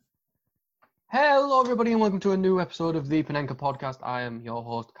Hello, everybody, and welcome to a new episode of the Panenka Podcast. I am your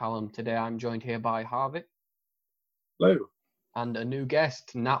host, Callum. Today, I'm joined here by Harvey. Hello. And a new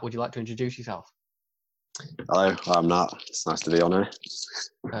guest, Nat. Would you like to introduce yourself? Hello, I'm Nat. It's nice to be on here.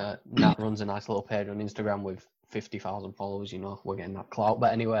 Nat runs a nice little page on Instagram with 50,000 followers. You know, we're getting that clout.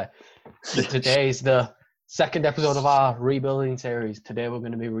 But anyway, today is the second episode of our rebuilding series. Today, we're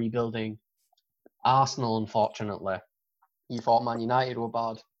going to be rebuilding Arsenal, unfortunately. You thought Man United were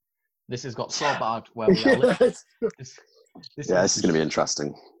bad. This has got so bad where we are. This is going to be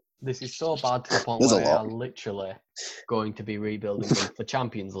interesting. This is so bad to the point where we are literally going to be rebuilding them for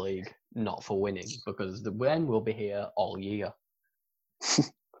Champions League, not for winning, because the win will be here all year.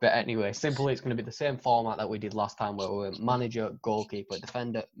 But anyway, simply, it's going to be the same format that we did last time, where we went manager, goalkeeper,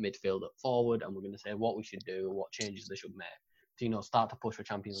 defender, midfielder, forward, and we're going to say what we should do, what changes they should make to, start to push for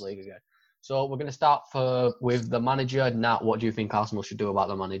Champions League again. So we're going to start with the manager. Nat, what do you think Arsenal should do about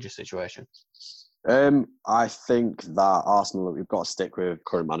the manager situation? I think that Arsenal, we've got to stick with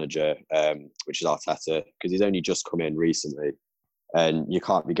current manager, which is Arteta, because he's only just come in recently, and you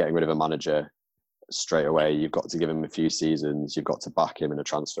can't be getting rid of a manager straight away. You've got to give him a few seasons. You've got to back him in a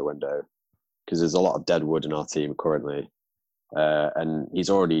transfer window, because there's a lot of dead wood in our team currently, and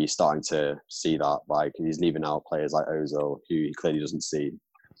he's already starting to see that. Like, he's leaving out players like Ozil, who he clearly doesn't see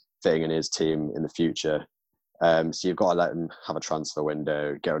fitting in his team in the future. So you've got to let him have a transfer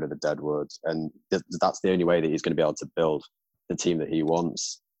window, get rid of the deadwood, and that's the only way that he's going to be able to build the team that he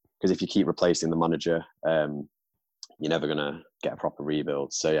wants. Because if you keep replacing the manager, you're never going to get a proper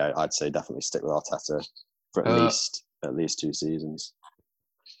rebuild. So yeah, I'd say definitely stick with Arteta for at least 2 seasons.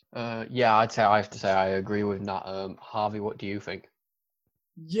 I have to say I agree with that. Harvey, what do you think?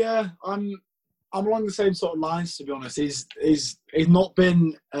 Yeah, I'm along the same sort of lines, to be honest. He's not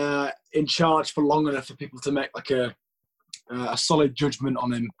been in charge for long enough for people to make like a solid judgment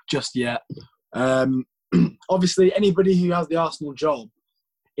on him just yet. Obviously, anybody who has the Arsenal job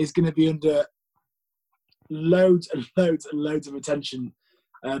is going to be under loads and loads and loads of attention.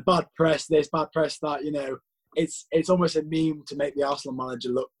 Bad press, this, bad press, that. It's almost a meme to make the Arsenal manager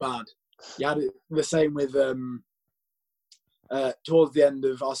look bad. You had it the same with. Towards the end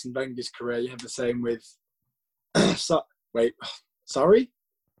of Arsene Wenger's career, you have the same with... Sorry?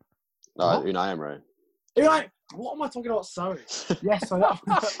 No, Unai Emery. What am I talking about? Sorry. Yes, I know.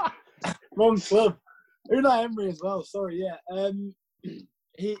 Wrong club. Unai Emery as well. Sorry, yeah.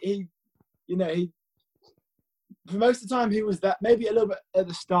 He for most of the time he was that. Maybe a little bit at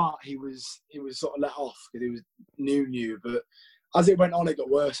the start he was sort of let off because he was new. But as it went on, it got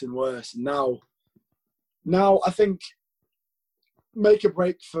worse and worse. And now I think. Make a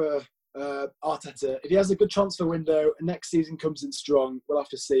break for Arteta. If he has a good transfer window and next season comes in strong, we'll have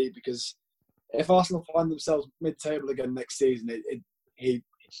to see, because if Arsenal find themselves mid-table again next season, he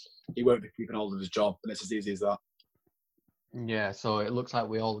won't be keeping hold of his job, and it's as easy as that. Yeah, so it looks like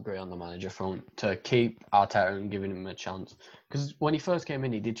we all agree on the manager front to keep Arteta and giving him a chance. Because when he first came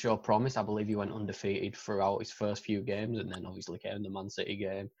in, he did show promise. I believe he went undefeated throughout his first few games, and then obviously came the Man City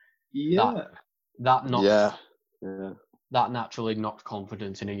game. Yeah. That naturally knocked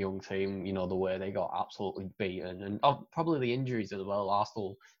confidence in a young team, the way they got absolutely beaten. And probably the injuries as well.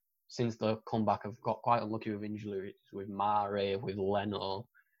 Arsenal, since the comeback, have got quite unlucky with injuries, with Mare, with Leno,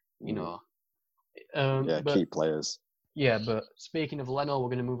 key players. Yeah, but speaking of Leno, we're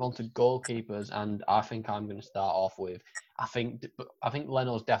going to move on to goalkeepers, and I think I'm going to start off with, I think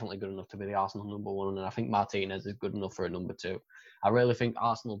Leno's definitely good enough to be the Arsenal number 1, and I think Martinez is good enough for a number 2. I really think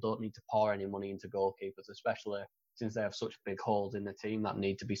Arsenal don't need to pour any money into goalkeepers, especially since they have such big holes in the team that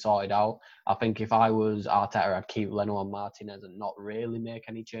need to be sorted out. I think if I was Arteta, I'd keep Leno and Martinez and not really make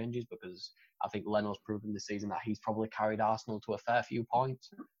any changes, because I think Leno's proven this season that he's probably carried Arsenal to a fair few points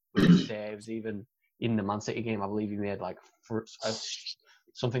with his saves. Even in the Man City game, I believe he made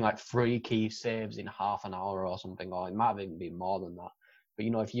something like 3 key saves in half an hour or something, or it might have even been more than that. But,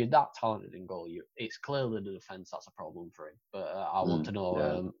 if you're that talented in goal, it's clearly the defence that's a problem for him. But I want to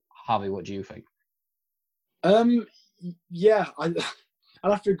know, Harvey, what do you think? Yeah, I'd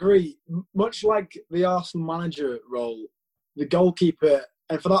have to agree. Much like the Arsenal manager role, the goalkeeper,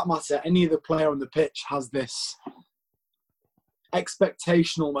 and for that matter, any other player on the pitch, has this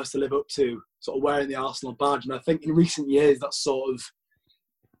expectation almost to live up to, sort of wearing the Arsenal badge. And I think in recent years, that's sort of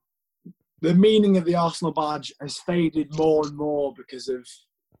the meaning of the Arsenal badge has faded more and more because of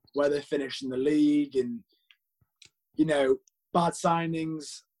where they finish in the league and, bad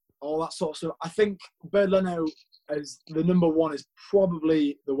signings, all that sort of stuff. I think Leno as the number 1 is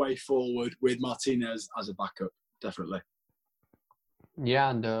probably the way forward, with Martinez as a backup, definitely. Yeah,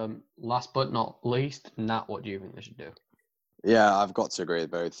 and last but not least, Nat, what do you think they should do? Yeah, I've got to agree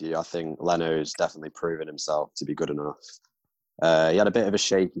with both of you. I think Leno's definitely proven himself to be good enough. He had a bit of a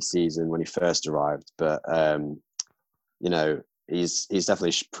shaky season when he first arrived, but he's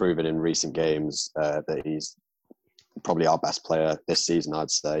definitely proven in recent games that he's probably our best player this season, I'd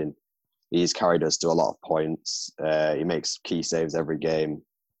say. And he's carried us to a lot of points. He makes key saves every game,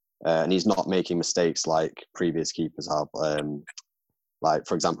 and he's not making mistakes like previous keepers have. Like,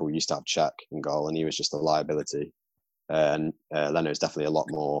 for example, we used to have Czech in goal, and he was just a liability. And Leno is definitely a lot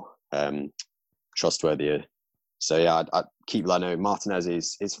more trustworthy. So yeah, I'd keep Leno. Martinez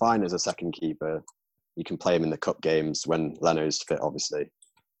is fine as a second keeper. You can play him in the cup games when Leno's fit, obviously,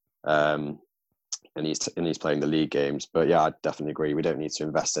 and he's playing the league games. But yeah, I definitely agree. We don't need to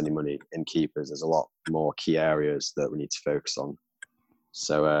invest any money in keepers. There's a lot more key areas that we need to focus on.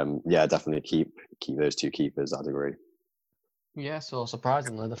 So yeah, definitely keep those two keepers. I'd agree. Yeah, so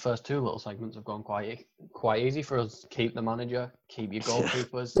surprisingly, the first two little segments have gone quite easy for us. Keep the manager, keep your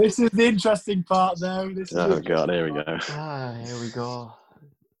goalkeepers. This is the interesting part, though. Oh God, here we go. Here we go.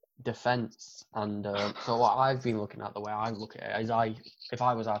 Defense, and so what I've been looking at, the way I look at it is, if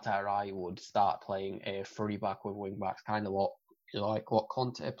I was Arteta, I would start playing a three back with wing backs, kind of what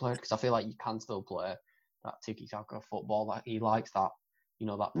Conte played, because I feel like you can still play that tiki taka football. That he likes that.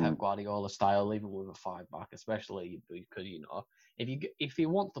 That Pep Guardiola style, even with a 5-back, especially because, if he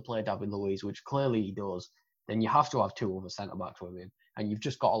wants to play David Luiz, which clearly he does, then you have to have two other centre-backs with him. And you've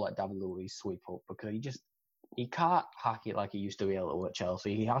just got to let David Luiz sweep up, because he can't hack it like he used to be able to at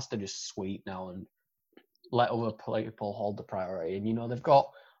Chelsea. He has to just sweep now and let other people hold the priority. And, they've got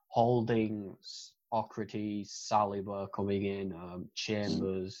Holdings, Socrates, Saliba coming in,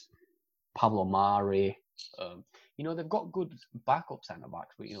 Chambers, Pablo Mari. They've got good backup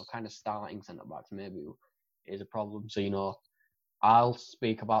centre-backs, but, kind of starting centre-backs maybe is a problem. So, I'll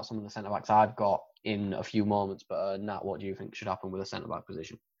speak about some of the centre-backs I've got in a few moments, but Nat, what do you think should happen with the centre-back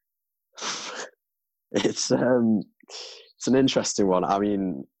position? It's an interesting one. I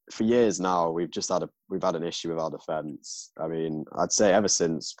mean, for years now, we've had an issue with our defence. I mean, I'd say ever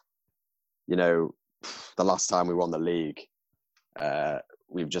since, the last time we won the league,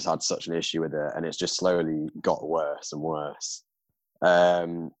 we've just had such an issue with it, and it's just slowly got worse and worse.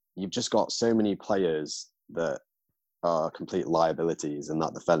 You've just got so many players that are complete liabilities in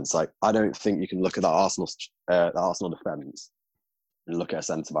that defence. Like, I don't think you can look at that Arsenal defence and look at a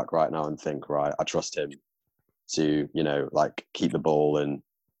centre back right now and think, right, I trust him to, keep the ball and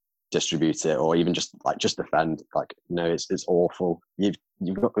distribute it, or even just defend. It's awful. You've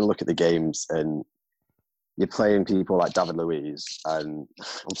got to look at the games, and you're playing people like David Luiz, and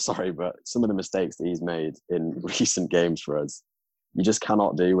I'm sorry, but some of the mistakes that he's made in recent games for us, you just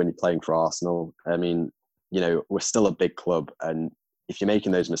cannot do when you're playing for Arsenal. I mean, we're still a big club, and if you're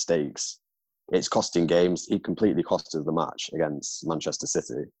making those mistakes, it's costing games. He completely cost us the match against Manchester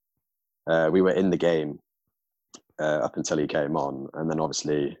City. We were in the game up until he came on, and then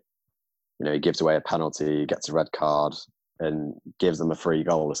obviously, he gives away a penalty, gets a red card, and gives them a free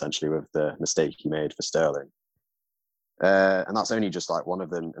goal, essentially, with the mistake he made for Sterling. And that's only just one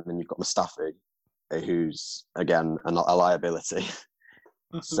of them. And then you've got Mustafi, who's, again, a liability.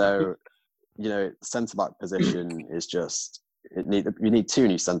 So, centre-back position is just, we need two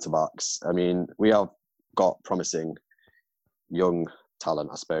new centre-backs. I mean, we have got promising young talent,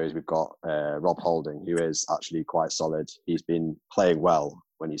 I suppose. We've got Rob Holding, who is actually quite solid. He's been playing well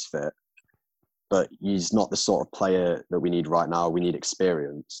when he's fit. But he's not the sort of player that we need right now. We need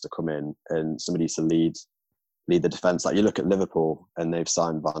experience to come in and somebody to lead the defence. Like, you look at Liverpool and they've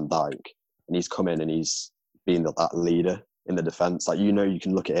signed Van Dijk, and he's come in and he's been that leader in the defence. You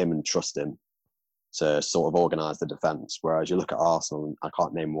can look at him and trust him to sort of organise the defence. Whereas you look at Arsenal, and I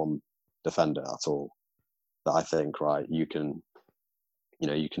can't name one defender at all that I think, right, you can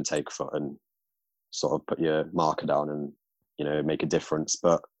take foot and sort of put your marker down and, make a difference.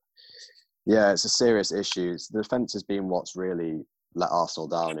 But yeah, it's a serious issue. The defence has been what's really let Arsenal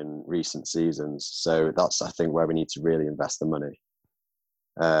down in recent seasons. So that's, I think, where we need to really invest the money.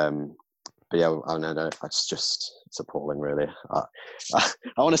 But yeah, I know it's appalling, really. I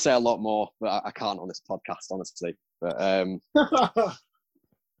want to say a lot more, but I can't on this podcast, honestly. But there's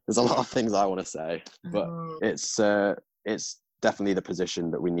a lot of things I want to say, but it's definitely the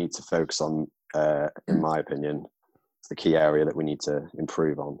position that we need to focus on. In my opinion, it's the key area that we need to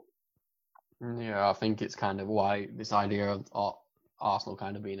improve on. Yeah, I think it's kind of why this idea of Arsenal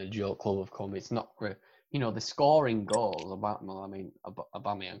kind of being a joke club have come. It's not great. They're scoring goals.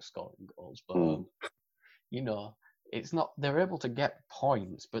 Aubameyang scoring goals, but it's not. They're able to get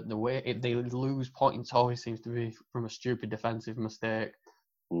points, but the way they lose points always seems to be from a stupid defensive mistake,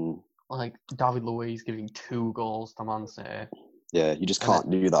 like David Luiz giving 2 goals to Man City. Yeah, you just can't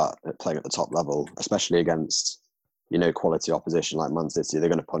do that at playing at the top level, especially against, quality opposition like Man City. They're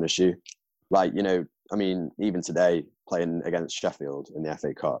going to punish you. Like, I mean, even today, playing against Sheffield in the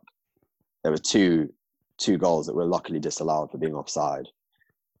FA Cup, there were two goals that were luckily disallowed for being offside.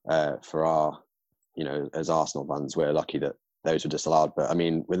 For our, as Arsenal fans, we're lucky that those were disallowed. But I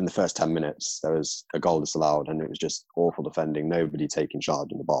mean, within the first 10 minutes, there was a goal disallowed, and it was just awful defending. Nobody taking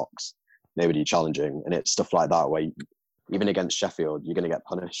charge in the box, nobody challenging, and it's stuff like that where even against Sheffield, you're going to get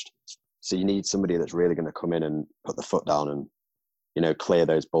punished. So you need somebody that's really going to come in and put the foot down and clear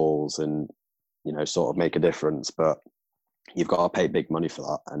those balls and sort of make a difference. But you've got to pay big money for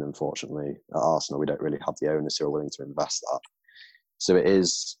that, and unfortunately, at Arsenal, we don't really have the owners who are willing to invest that. So it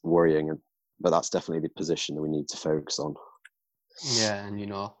is worrying, but that's definitely the position that we need to focus on. Yeah,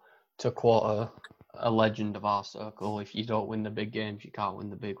 and to quote a legend of our circle, if you don't win the big games, you can't win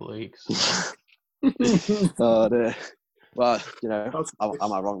the big leagues. Oh dear. Well,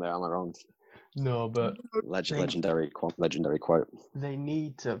 am I wrong there? Am I wrong? No, but legendary quote. They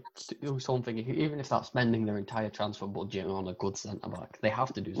need to do something, even if that's spending their entire transfer budget on a good centre back. They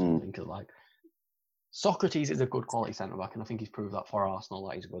have to do something because, Socrates is a good quality centre back, and I think he's proved that for Arsenal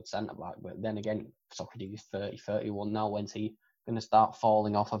that he's a good centre back. But then again, Socrates is 30, 31 now. When's he going to start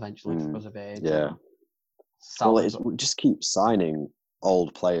falling off eventually because of age? Yeah. Well, we just keep signing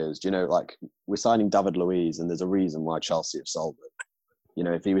old players. We're signing David Luiz, and there's a reason why Chelsea have sold him.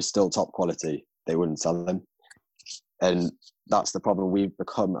 If he was still top quality, they wouldn't sell him. And that's the problem. We've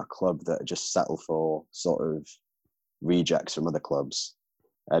become a club that just settle for sort of rejects from other clubs.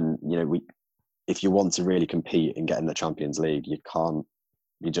 And, if you want to really compete and get in the Champions League, you can't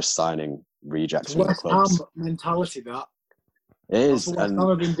be just signing rejects from other clubs. West Ham mentality, that. It is. That's what West Ham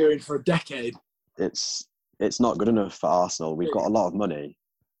have been doing for a decade. It's not good enough for Arsenal. We've got a lot of money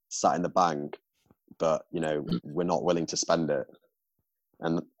sat in the bank, but, we're not willing to spend it.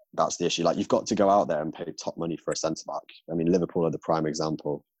 And that's the issue. You've got to go out there and pay top money for a centre-back. I mean, Liverpool are the prime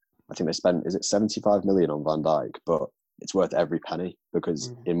example. I think they spent, 75 million on Van Dijk, but it's worth every penny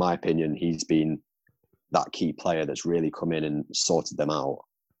because, in my opinion, he's been that key player that's really come in and sorted them out.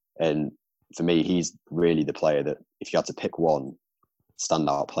 And for me, he's really the player that, if you had to pick one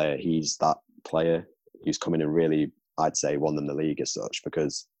standout player, he's that player who's come in and really, I'd say, won them the league as such,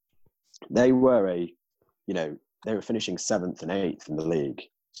 because they were they were finishing 7th and 8th in the league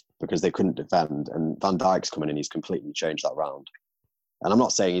because they couldn't defend. And Van Dijk's come in and he's completely changed that round. And I'm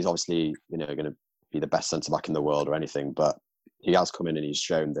not saying he's obviously, going to be the best centre-back in the world or anything, but he has come in and he's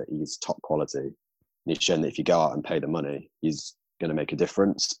shown that he's top quality. And he's shown that if you go out and pay the money, he's going to make a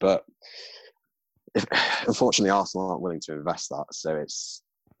difference. But unfortunately, Arsenal aren't willing to invest that. So it's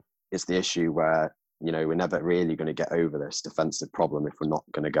the issue where, we're never really going to get over this defensive problem if we're not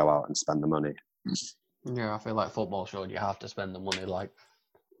going to go out and spend the money. Yeah, I feel like football showed you have to spend the money.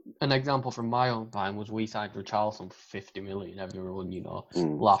 An example from my own time was we signed Richarlison for 50 million. Everyone,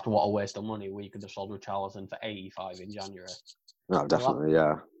 laughed, what a waste of money. We could have sold Richarlison for 85 in January. No, definitely,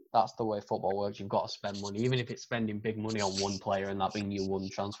 yeah. That's the way football works. You've got to spend money, even if it's spending big money on one player and that being your one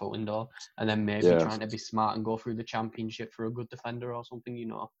transfer window, and then maybe trying to be smart and go through the Championship for a good defender or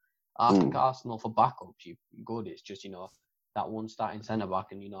something, I think Arsenal for backups, you're good. It's just, that one starting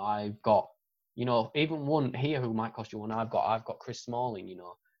centre-back, and, I've got, even one here who might cost you one. I've got Chris Smalling,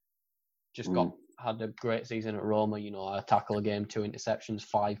 had a great season at Roma, a tackle a game, 2 interceptions,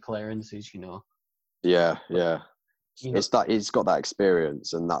 5 clearances, Yeah. It's that he's got that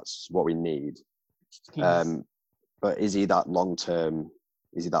experience, and that's what we need. But is he that long term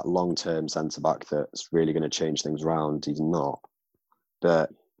centre back that's really going to change things around? He's not.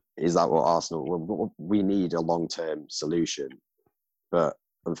 But is that what Arsenal? We need a long term solution, but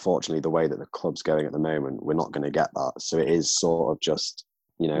unfortunately, the way that the club's going at the moment, we're not going to get that. So it is sort of just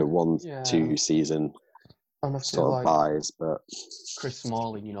 1-2 season sort of buys. But Chris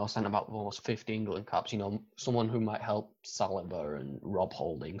Smalling, centre-back with almost 50 England caps, someone who might help Saliba and Rob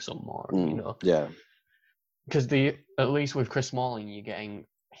Holding some more, Yeah. Because at least with Chris Smalling,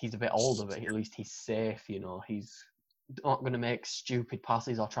 he's a bit older, but at least he's safe, he's not going to make stupid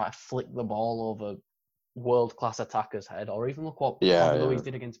passes or try to flick the ball over world-class attacker's head, or even look what Luiz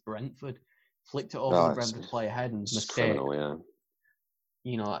did against Brentford. Flicked it over the Brentford player head and mistake. Criminal,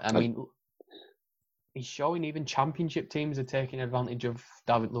 I mean, he's showing even Championship teams are taking advantage of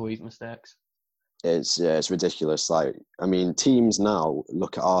David Luiz's mistakes. It's ridiculous. Teams now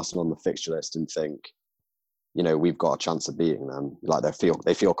look at Arsenal on the fixture list and think, we've got a chance of beating them.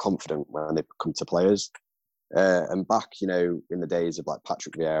 They feel confident when they come to players. And back, in the days of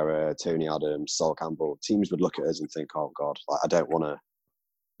Patrick Vieira, Tony Adams, Sol Campbell, teams would look at us and think, oh God, I don't want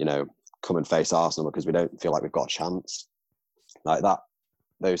to, come and face Arsenal because we don't feel like we've got a chance. Like that,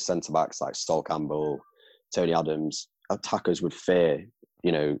 those centre-backs like Sol Campbell, Tony Adams, attackers would fear,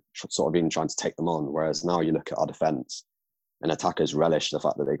 sort of even trying to take them on. Whereas now you look at our defence and attackers relish the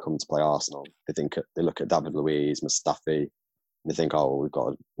fact that they come to play Arsenal. They look at David Luiz, Mustafi, and they think, oh, we've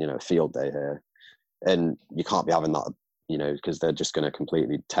got a field day here. And you can't be having that, because they're just going to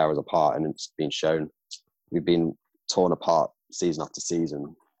completely tear us apart. And it's been shown. We've been torn apart season after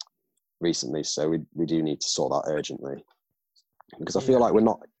season recently. So we do need to sort that urgently. Because I feel like we're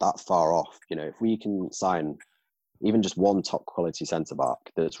not that far off. If we can sign even just one top quality centre-back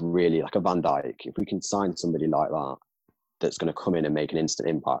that's really like a Van Dijk, if we can sign somebody like that, that's going to come in and make an instant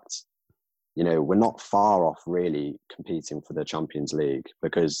impact, we're not far off really competing for the Champions League,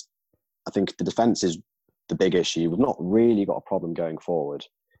 because I think the defence is the big issue. We've not really got a problem going forward.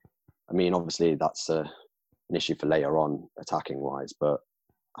 I mean, obviously that's an issue for later on attacking-wise, but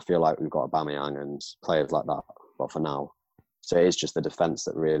I feel like we've got Aubameyang and players like that, well, for now. So it is just the defence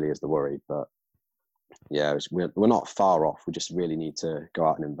that really is the worry. But yeah, we're not far off. We just really need to go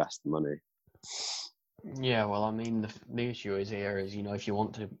out and invest the money. Yeah, well, I mean, the issue is if you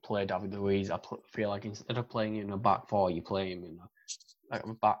want to play David Luiz, I feel like instead of playing him in a back four, you play him in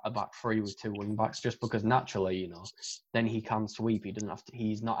a back three with two wing backs, just because naturally, then he can sweep. He doesn't have to.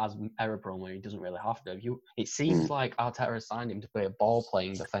 He's not as error prone where he doesn't really have to. It seems like Arteta has signed him to be a ball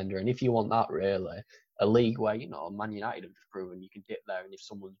playing defender, and if you want that, really, a league where Man United have just proven you can dip there, and if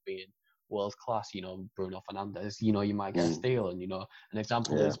someone's being world class, Bruno Fernandes, you might get a steal, and an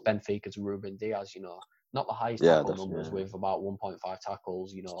example is Benfica's Ruben Diaz, not the highest tackle numbers with about 1.5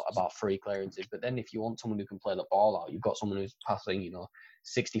 tackles, about 3 clearances. But then if you want someone who can play the ball out, you've got someone who's passing,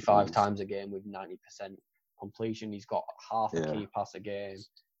 65 times a game with 90% completion. He's got half a key pass a game,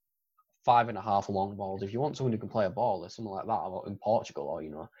 5.5 long balls. If you want someone who can play a ball or something like that in Portugal,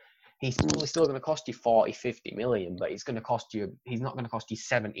 or, he's probably still going to cost you 40, 50 million, but he's not going to cost you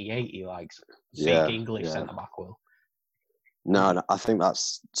 70, 80 like big English centre-back will. No, I think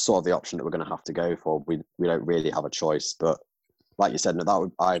that's sort of the option that we're going to have to go for. We don't really have a choice, but like you said,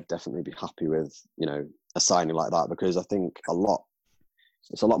 I'd definitely be happy with, a signing like that, because I think it's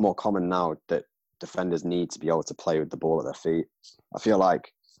a lot more common now that defenders need to be able to play with the ball at their feet. I feel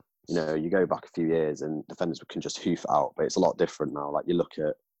like, you go back a few years and defenders can just hoof out, but it's a lot different now. Like you look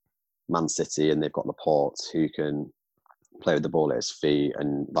at Man City and they've got Laporte who can play with the ball at his feet,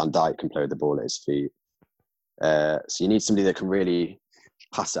 and Van Dijk can play with the ball at his feet. So you need somebody that can really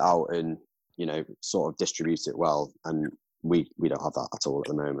pass it out and, sort of distribute it well. And we don't have that at all at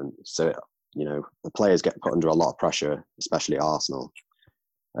the moment. So, the players get put under a lot of pressure, especially Arsenal,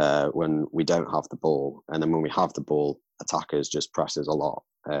 when we don't have the ball. And then when we have the ball, attackers just presses a lot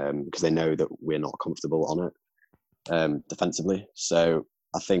because they know that we're not comfortable on it defensively. So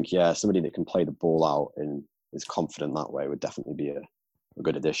I think, somebody that can play the ball out and is confident that way would definitely be a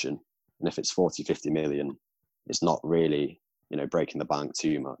good addition. And if it's 40, 50 million, it's not really, breaking the bank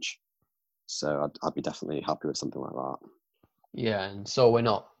too much. So I'd be definitely happy with something like that. Yeah, and so we're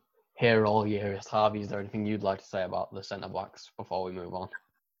not here all year. Harvey, is there anything you'd like to say about the centre-backs before we move on?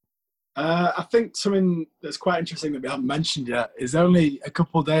 I think something that's quite interesting that we haven't mentioned yet is only a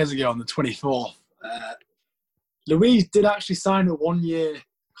couple of days ago on the 24th, Luiz did actually sign a 1-year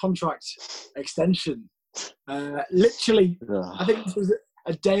contract extension. Literally, I think this was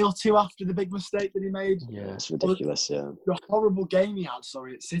a day or two after the big mistake that he made. Yeah, it's ridiculous, The horrible game he had,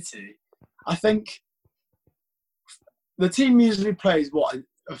 at City. I think the team usually plays,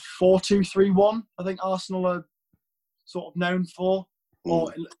 a 4-2-3-1, I think Arsenal are sort of known for,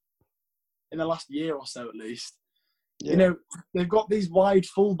 or in the last year or so at least. Yeah. They've got these wide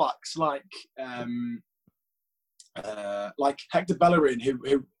fullbacks like Hector Bellerin,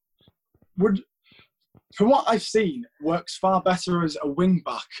 who would, from what I've seen, works far better as a wing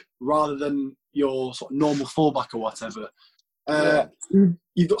back rather than your sort of normal fullback or whatever.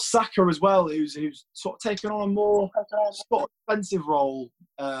 You've got Saka as well, who's sort of taken on a more sort of defensive role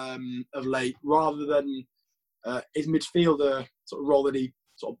of late, rather than his midfielder sort of role that he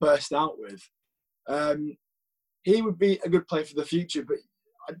sort of burst out with. He would be a good player for the future, but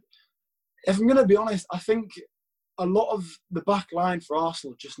if I'm going to be honest, I think a lot of the back line for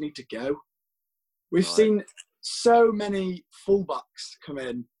Arsenal just need to go. We've seen so many fullbacks come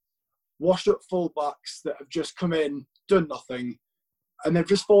in, washed up fullbacks that have just come in, done nothing, and they've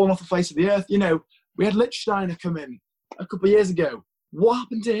just fallen off the face of the earth. We had Lichtsteiner come in a couple of years ago. What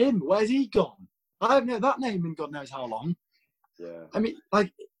happened to him? Where's he gone? I haven't heard that name in God knows how long. Yeah. I mean,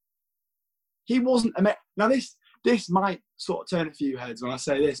 he wasn't... Now, this might sort of turn a few heads when I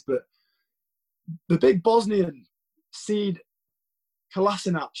say this, but the big Bosnian seed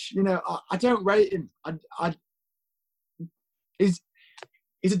Kolasinac, I don't rate him. He's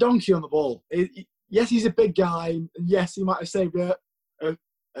a donkey on the ball. Yes, he's a big guy, and yes, he might have saved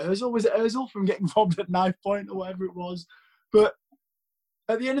Ozil. Was it Ozil from getting robbed at knife point or whatever it was? But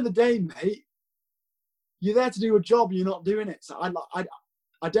at the end of the day, mate, you're there to do a job. You're not doing it. So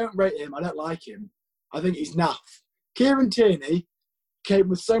I don't rate him. I don't like him. I think he's naff. Kieran Tierney came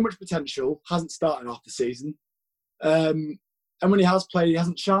with so much potential, hasn't started half the season. And when he has played, he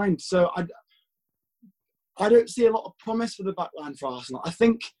hasn't shined. So I don't see a lot of promise for the back line for Arsenal. I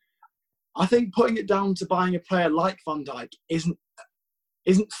think putting it down to buying a player like Van Dijk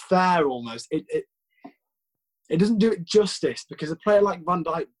isn't fair almost. It doesn't do it justice, because a player like Van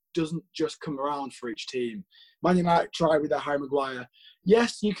Dijk doesn't just come around for each team. Man United try with their Harry Maguire.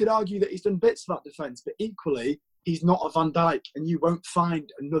 Yes, you could argue that he's done bits for that defence, but equally, he's not a Van Dijk, and you won't find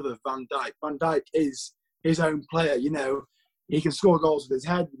another Van Dijk. Van Dijk is his own player, He can score goals with his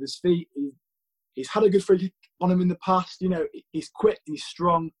head, with his feet. He's had a good free kick on him in the past. He's quick, he's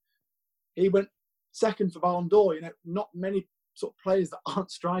strong. He went second for Ballon d'Or. Not many sort of players that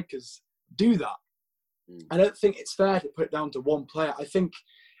aren't strikers do that. I don't think it's fair to put it down to one player. I think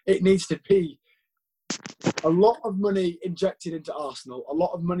it needs to be a lot of money injected into Arsenal, a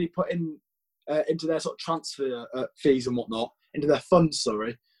lot of money put into their sort of transfer fees and whatnot, into their funds,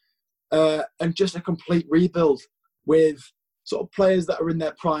 and just a complete rebuild with sort of players that are in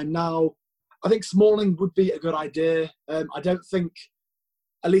their prime now. I think Smalling would be a good idea. I don't think,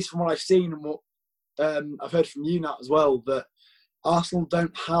 at least from what I've seen and what I've heard from you, Nat, as well, that Arsenal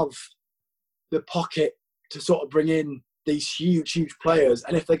don't have the pocket to sort of bring in these huge players.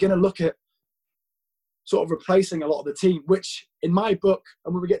 And if they're going to look at sort of replacing a lot of the team, which in my book,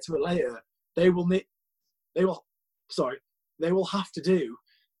 and when we get to it later, they will have to do.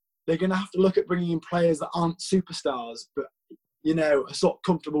 They're going to have to look at bringing in players that aren't superstars, but are sort of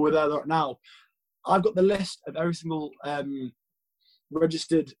comfortable with where they're at now. I've got the list of every single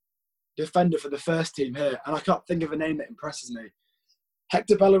registered defender for the first team here, and I can't think of a name that impresses me.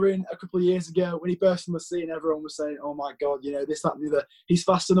 Hector Bellerin, a couple of years ago, when he burst on the scene, everyone was saying, oh my God, this, that, and the other. He's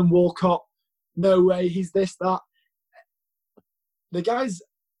faster than Walcott. No way, he's this, that. The guy's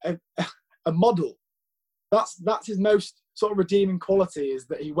a model. That's his most sort of redeeming quality, is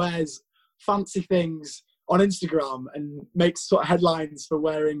that he wears fancy things on Instagram and makes sort of headlines for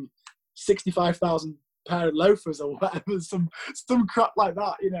wearing 65,000 pair of loafers or whatever, some crap like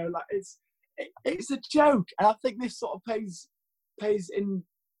that. It's a joke, and I think this sort of pays into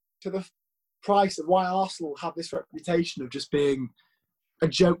the price of why Arsenal have this reputation of just being a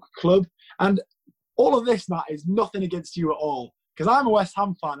joke club. And all of this, Matt, is nothing against you at all, because I'm a West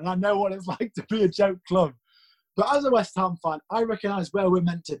Ham fan and I know what it's like to be a joke club. But as a West Ham fan, I recognise where we're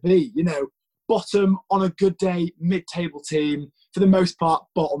meant to be. Bottom on a good day, mid-table team, for the most part.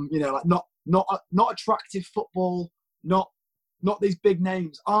 Bottom, not attractive football, not these big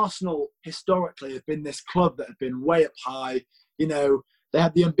names. Arsenal historically have been this club that have been way up high. They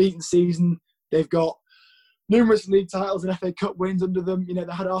had the unbeaten season. They've got numerous league titles and FA Cup wins under them.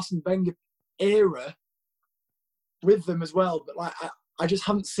 They had Arsene Wenger era with them as well. But I just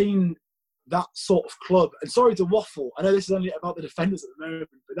haven't seen that sort of club. And sorry to waffle. I know this is only about the defenders at the moment,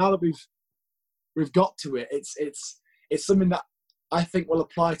 but now that we've got to it, it's something that I think will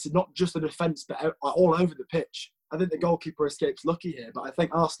apply to not just the defence, but all over the pitch. I think the goalkeeper escapes lucky here, but I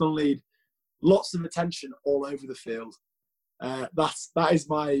think Arsenal need lots of attention all over the field. That is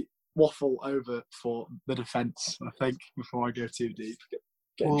my waffle over for the defence, I think, before I go too deep,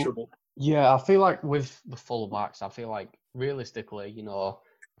 get in trouble. Yeah, I feel like with the full backs, I feel like realistically,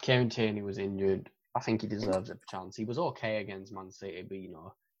 Kieran Tierney was injured. I think he deserves a chance. He was okay against Man City, but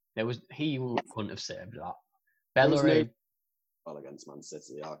he couldn't have saved that. Bellerin, well, against Man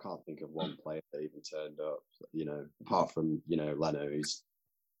City, I can't think of one player that even turned up. Apart from Leno, he's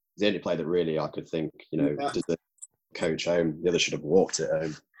the only player that really I could think does the coach home. The other should have walked it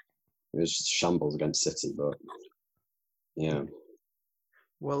home. It was just shambles against City, but yeah.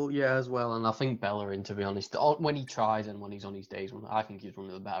 Well, yeah, as well, and I think Bellerin, to be honest, when he tries and when he's on his days, I think he's one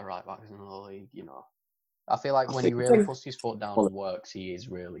of the better right backs in the league. I feel like when he really puts his foot down and works, he is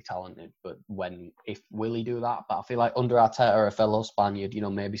really talented. But will he do that? But I feel like under Arteta, a fellow Spaniard,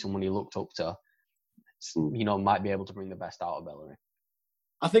 maybe someone he looked up to, might be able to bring the best out of Bellerin.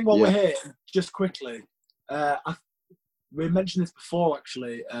 I think while we're here, just quickly, we mentioned this before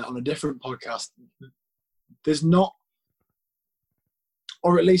actually on a different podcast. There's not,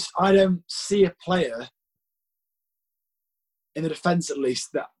 or at least I don't see a player in the defence, at least,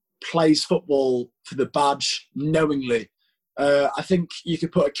 that plays football for the badge knowingly. I think you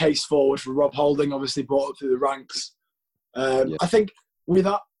could put a case forward for Rob Holding, obviously brought up through the ranks. I think with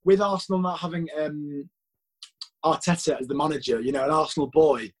Arsenal not having Arteta as the manager, an Arsenal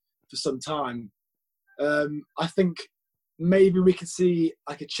boy for some time, I think maybe we could see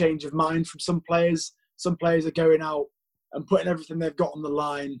like a change of mind from some players. Some players are going out and putting everything they've got on the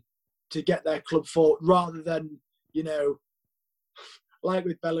line to get their club forward, rather than, like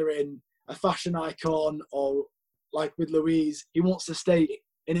with Bellerin, a fashion icon, or like with Louise, he wants to stay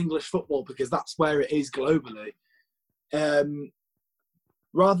in English football because that's where it is globally.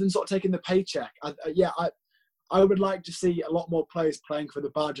 Rather than sort of taking the paycheck, I would like to see a lot more players playing for the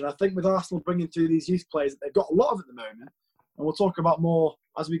badge. And I think with Arsenal bringing through these youth players that they've got a lot of at the moment, and we'll talk about more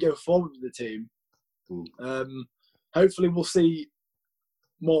as we go forward with the team, hopefully we'll see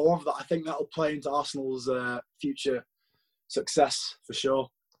more of that. I think that'll play into Arsenal's future success for sure.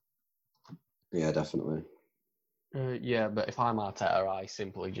 Yeah, definitely. But if I'm Arteta, I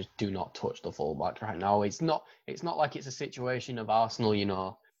simply just do not touch the fullback right now. It's not like it's a situation of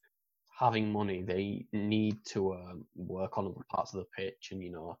Arsenal, having money. They need to work on other parts of the pitch, and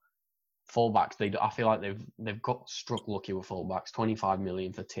fullbacks. I feel like they've got struck lucky with fullbacks. 25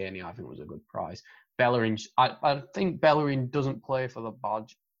 million for Tierney, I think, was a good price. Bellerin, I think Bellerin doesn't play for the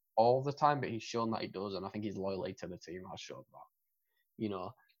badge all the time, but he's shown that he does, and I think his loyalty to the team has showed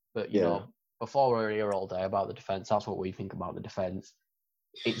that. But before we're here all day about the defence, that's what we think about the defence.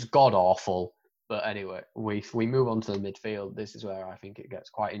 It's god awful. But anyway, if we move on to the midfield, this is where I think it gets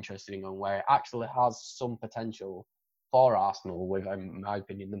quite interesting, and where it actually has some potential for Arsenal, with, in my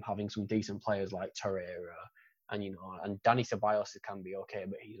opinion, them having some decent players like Torreira, and Danny Ceballos can be okay,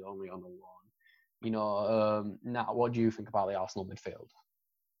 but he's only on a loan. Nat, what do you think about the Arsenal midfield?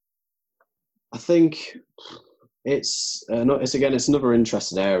 I think it's another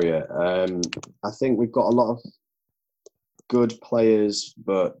interesting area. I think we've got a lot of good players,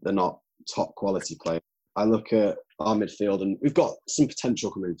 but they're not top quality players. I look at our midfield, and we've got some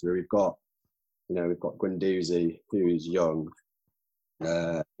potential coming through. We've got Guendouzi, who's young.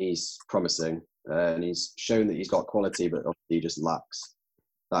 He's promising, and he's shown that he's got quality, but obviously he just lacks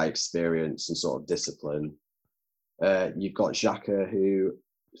that experience and sort of discipline. You've got Xhaka, who,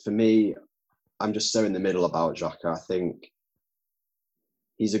 for me, I'm just so in the middle about Xhaka. I think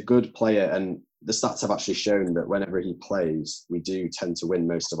he's a good player, and the stats have actually shown that whenever he plays, we do tend to win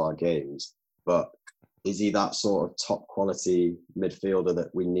most of our games. But is he that sort of top quality midfielder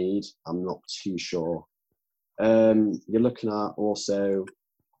that we need? I'm not too sure. You're looking at also,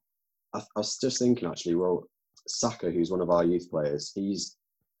 I was just thinking actually, well, Saka, who's one of our youth players, he's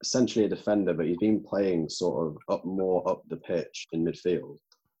essentially a defender, but he's been playing sort of more up the pitch in midfield.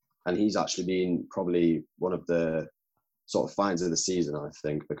 And he's actually been probably one of the sort of finds of the season, I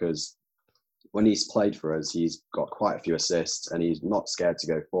think, because when he's played for us, he's got quite a few assists, and he's not scared to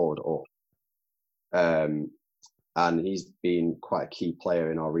go forward at all. And he's been quite a key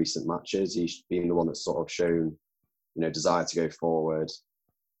player in our recent matches. He's been the one that's sort of shown, desire to go forward.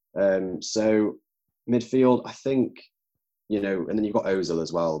 So midfield, I think, and then you've got Ozil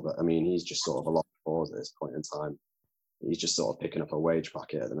as well, but I mean, he's just sort of a lot forward at this point in time. He's just sort of picking up a wage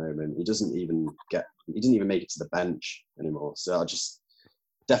packet at the moment. He didn't even make it to the bench anymore. So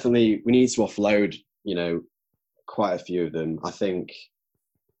definitely we need to offload, quite a few of them. I think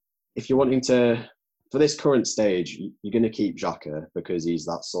if you're wanting to, for this current stage, you're going to keep Xhaka because he's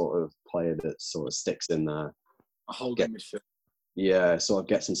that sort of player that sort of sticks in there. A holding midfield. Yeah, sort of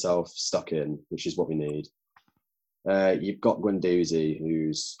gets himself stuck in, which is what we need. You've got Guendouzi,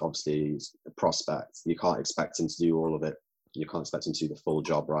 who's obviously a prospect. You can't expect him to do all of it. You can't expect him to do the full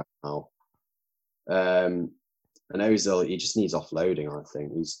job right now. And Ozil, he just needs offloading, I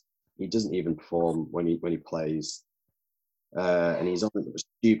think. He doesn't even perform when he plays. And he's on a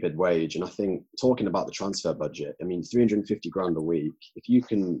stupid wage. And I think, talking about the transfer budget, I mean, 350 grand a week, if you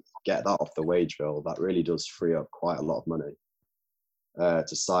can get that off the wage bill, that really does free up quite a lot of money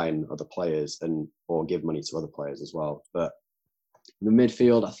to sign other players or give money to other players as well. But the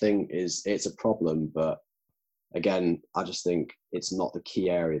midfield, I think, it's a problem. But again, I just think it's not the key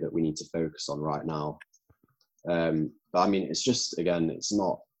area that we need to focus on right now. But I mean, it's just, again, it's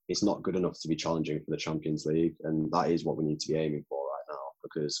not good enough to be challenging for the Champions League, and that is what we need to be aiming for right now,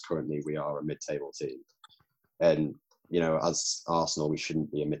 because currently we are a mid-table team. And, as Arsenal, we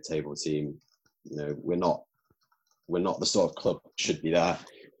shouldn't be a mid-table team. We're not the sort of club that should be there.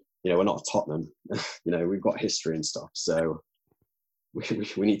 We're not Tottenham. We've got history and stuff, so we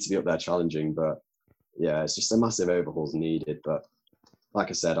need to be up there challenging. But yeah, it's just a massive overhaul's needed. But like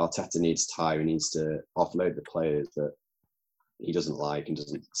I said, Arteta needs time. He needs to offload the players that he doesn't like and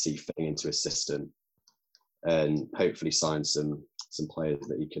doesn't see fitting into his system, and hopefully sign some players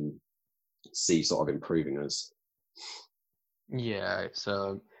that he can see sort of improving us. Yeah,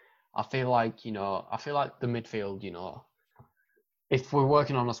 so I feel like, the midfield, if we're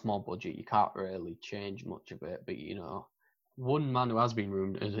working on a small budget, you can't really change much of it. But, one man who has been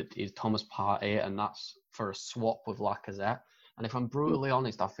rumored is Thomas Partey, and that's for a swap with Lacazette. And if I'm brutally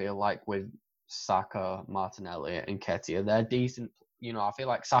honest, I feel like with Saka, Martinelli, and Nketiah, they're decent. I feel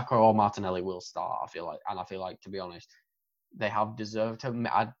like Saka or Martinelli will start. I feel like, to be honest, they have deserved to.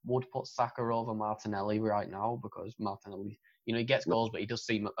 I would put Saka over Martinelli right now because Martinelli, he gets goals, but he does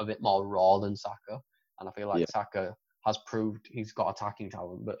seem a bit more raw than Saka. And I feel like Yeah. Saka has proved he's got attacking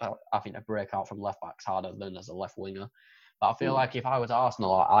talent, but I think a breakout from left back's harder than as a left winger. But I feel like if I was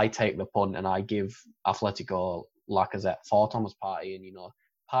Arsenal, I take the punt and I give Atletico Lacazette for Thomas Partey. And,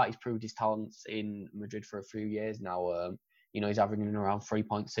 Partey's proved his talents in Madrid for a few years now. He's averaging around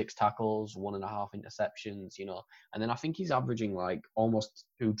 3.6 tackles, 1.5 interceptions, and then I think he's averaging like almost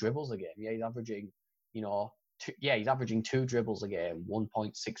 2 dribbles a game. Yeah, he's averaging, he's averaging 2 dribbles a game,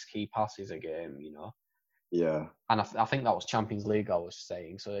 1.6 key passes a game, Yeah. And I think that was Champions League I was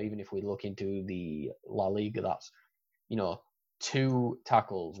saying. So even if we look into the La Liga, that's, 2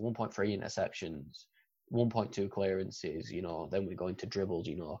 tackles, 1.3 interceptions, 1.2 clearances, then we go into dribbles,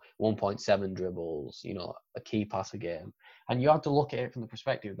 1.7 dribbles, a key pass a game. And you have to look at it from the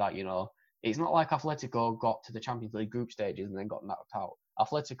perspective that, it's not like Atletico got to the Champions League group stages and then got knocked out.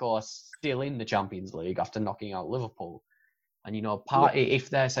 Atletico are still in the Champions League after knocking out Liverpool. And, if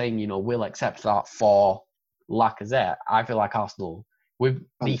they're saying, we'll accept that for Lacazette, I feel like Arsenal, with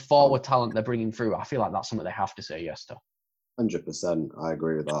the forward talent they're bringing through, I feel like that's something they have to say yes to. 100%. I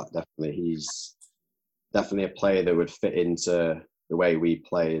agree with that. Definitely. He's definitely a player that would fit into the way we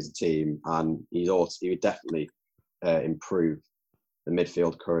play as a team. And he would definitely improve the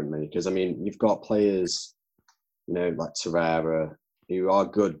midfield currently. Because, you've got players, like Torreira, who are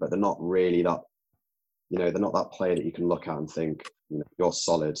good, but they're not really that, they're not that player that you can look at and think, you're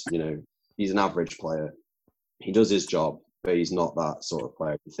solid. He's an average player. He does his job, but he's not that sort of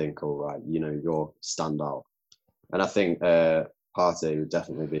player you think, all right, you're standout. And I think Partey would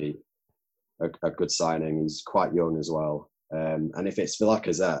definitely be a good signing. He's quite young as well. And if it's for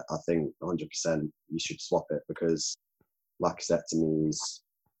Lacazette, I think 100% you should swap it because Lacazette to me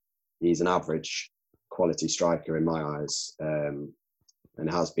he's an average quality striker in my eyes, and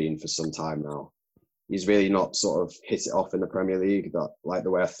has been for some time now. He's really not sort of hit it off in the Premier League like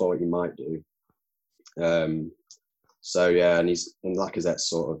the way I thought he might do. So yeah, and Lacazette's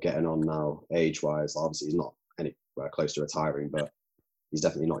sort of getting on now age-wise. Obviously, he's not anywhere close to retiring, but he's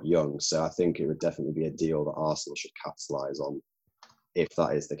definitely not young. So I think it would definitely be a deal that Arsenal should capitalise on if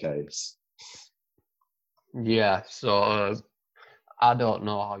that is the case. Yeah, so I don't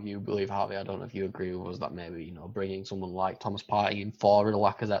know how you believe, Harvey. I don't know if you agree with us that maybe, bringing someone like Thomas Partey in for a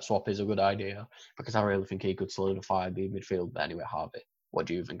Lacazette swap is a good idea, because I really think he could solidify the midfield. But anyway, Harvey, what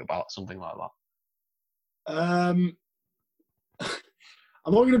do you think about something like that?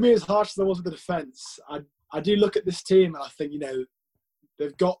 I'm not going to be as harsh as I was with the defence. I do look at this team and I think,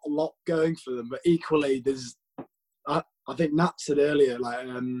 they've got a lot going for them, but equally I think Nat said earlier,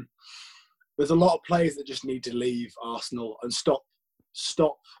 there's a lot of players that just need to leave Arsenal and stop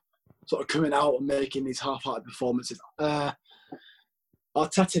sort of coming out and making these half-hearted performances.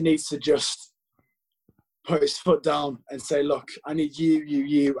 Arteta needs to just put his foot down and say, look, I need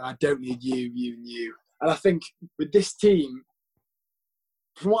you, and I don't need you, and you. And I think with this team,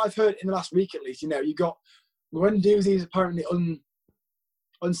 from what I've heard in the last week at least, you got Guendouzi is apparently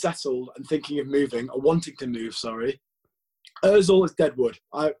unsettled and thinking of moving, or wanting to move, sorry. Ozil is deadwood.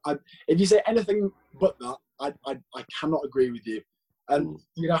 If you say anything but that, I cannot agree with you. And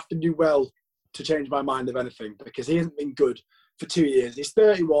you'd have to do well to change my mind of anything, because he hasn't been good for 2 years. He's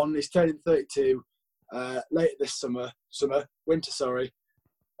 31, he's turning 32 later this winter, sorry.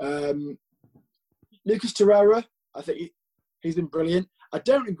 Lucas Torreira, I think he's been brilliant. I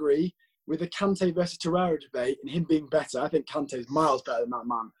don't agree with the Kante versus Torreira debate and him being better. I think Kante's miles better than that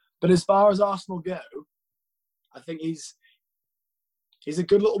man. But as far as Arsenal go, I think he's a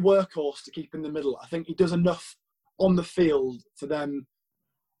good little workhorse to keep in the middle. I think he does enough on the field for the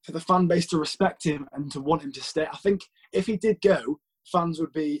fan base to respect him and to want him to stay. I think if he did go, fans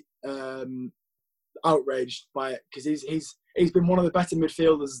would be outraged by it, because he's been one of the better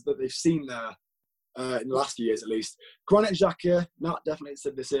midfielders that they've seen there in the last few years at least. Granit Xhaka, Nat definitely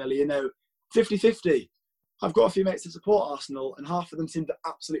said this earlier, 50-50. I've got a few mates that support Arsenal, and half of them seem to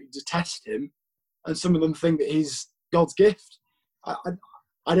absolutely detest him, and some of them think that he's God's gift. I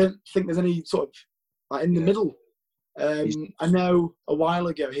don't think there's any sort of in the middle. I know a while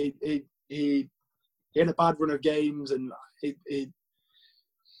ago he had a bad run of games, and he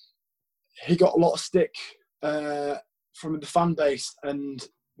got a lot of stick from the fan base, and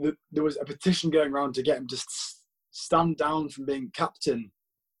there was a petition going around to get him to stand down from being captain.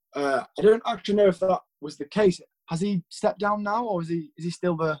 I don't actually know if that was the case. Has he stepped down now, or is he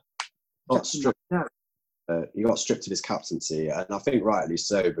still the captain? He got stripped of his captaincy, and I think rightly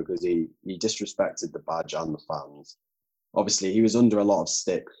so, because he disrespected the badge and the fans. Obviously, he was under a lot of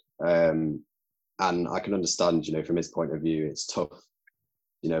stick, and I can understand, from his point of view, it's tough,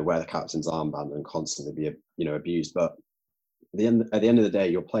 wear the captain's armband and constantly be, abused. But at the end of the day,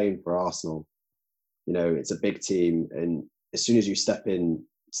 you're playing for Arsenal. It's a big team, and as soon as you step in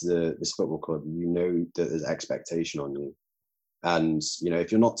to this football club, that there's expectation on you. And,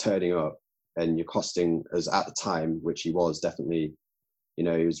 if you're not turning up and you're costing us at the time, which he was definitely, he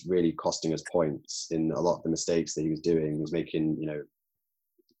was really costing us points in a lot of the mistakes that he was doing. He was making,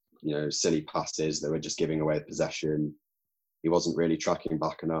 silly passes that were just giving away possession. He wasn't really tracking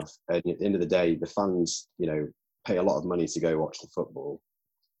back enough. And at the end of the day, the fans, pay a lot of money to go watch the football.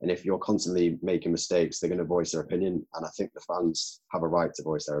 And if you're constantly making mistakes, they're going to voice their opinion. And I think the fans have a right to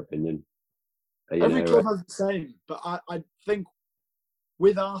voice their opinion. Every club has the same. But I think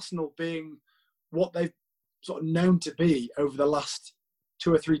with Arsenal being what they've sort of known to be over the last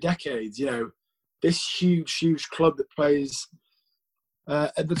 2 or 3 decades, this huge club that plays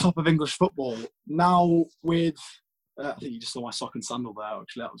at the top of English football. Now with, I think you just saw my sock and sandal there,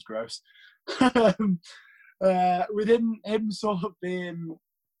 actually, that was gross. With him sort of being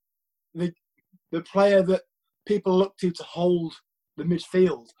the player that people look to hold the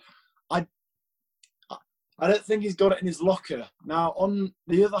midfield, I don't think he's got it in his locker. Now, on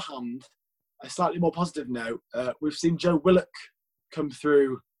the other hand, a slightly more positive note, we've seen Joe Willock come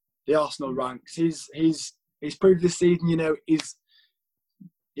through the Arsenal ranks. He's proved this season,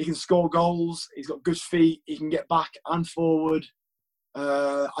 he can score goals. He's got good feet. He can get back and forward.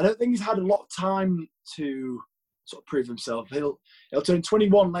 I don't think he's had a lot of time to sort of prove himself. He'll turn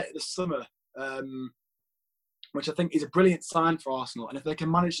 21 later this summer, which I think is a brilliant sign for Arsenal. And if they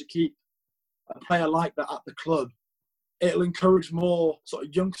can manage to keep a player like that at the club, it'll encourage more sort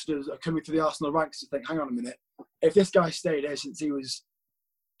of youngsters that are coming through the Arsenal ranks to think, hang on a minute, if this guy stayed here since he was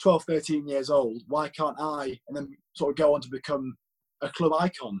 12, 13 years old, why can't I? And then sort of go on to become a club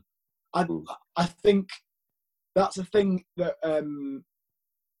icon. I think that's a thing that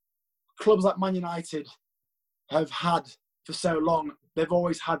clubs like Man United have had for so long. They've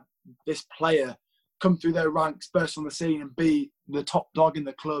always had this player come through their ranks, burst on the scene and be the top dog in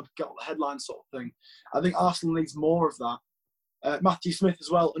the club, get all the headlines sort of thing. I think Arsenal needs more of that. Matthew Smith as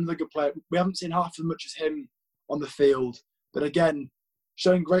well, another good player. We haven't seen half as much as him on the field, but again,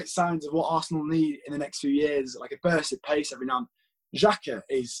 showing great signs of what Arsenal need in the next few years, like a burst of pace every now and then. Xhaka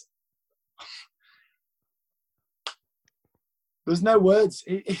is... There's no words.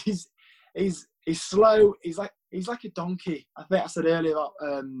 He's slow. He's like a donkey. I think I said earlier about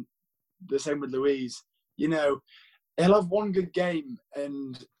the same with Louise. He'll have one good game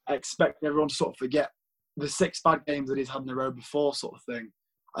and expect everyone to sort of forget the 6 bad games that he's had in a row before, sort of thing.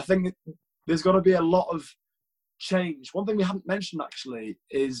 I think there's got to be a lot of change. One thing we haven't mentioned actually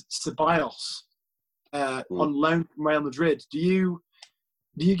is Ceballos on loan from Real Madrid. Do you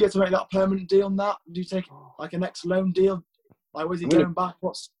get to make that permanent deal on that? Do you take like an ex-loan deal? Like, where's he going back?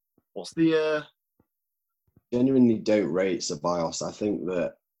 What's the... Genuinely don't rate Ceballos. I think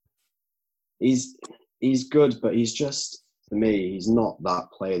that he's good, but he's just, for me, he's not that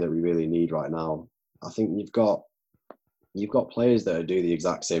player that we really need right now. I think you've got players that do the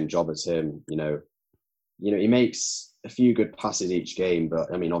exact same job as him. He makes a few good passes each game, but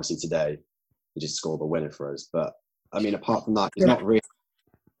I mean, obviously today he just scored the winner for us. But I mean, apart from that, he's not really.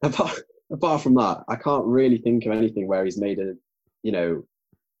 Apart from that, I can't really think of anything where he's made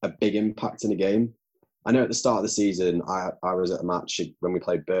a big impact in a game. I know at the start of the season, I was at a match when we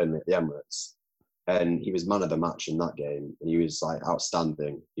played Burnley at the Emirates, and he was man of the match in that game, and he was like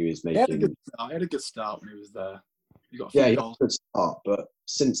outstanding. He was making. He had a good start when he was there. He got he had a good start, but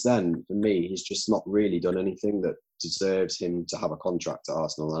since then, for me, he's just not really done anything that deserves him to have a contract at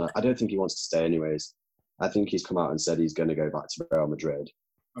Arsenal, and I don't think he wants to stay anyways. I think he's come out and said he's going to go back to Real Madrid.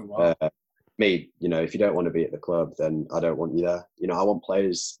 Oh, wow. If you don't want to be at the club, then I don't want you there. I want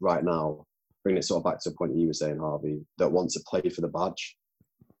players right now, bringing it sort of back to the point you were saying, Harvey, that want to play for the badge.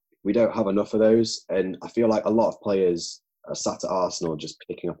 We don't have enough of those, and I feel like a lot of players are sat at Arsenal just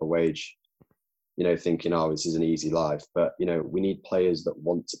picking up a wage, thinking, this is an easy life. But, we need players that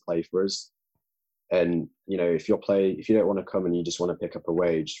want to play for us. And, if you don't want to come and you just want to pick up a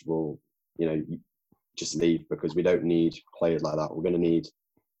wage, well, you just leave, because we don't need players like that. We're going to need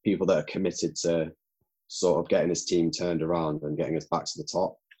people that are committed to sort of getting this team turned around and getting us back to the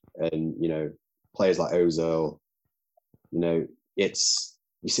top. And, players like Ozil, You know, it's,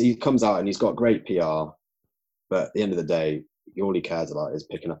 you see, he comes out and he's got great PR, but at the end of the day, all he cares about is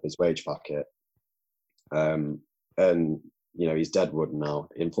picking up his wage packet. And, you know, he's deadwood now.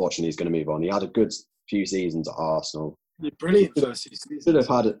 Unfortunately, he's going to move on. He had a good few seasons at Arsenal. Brilliant first season.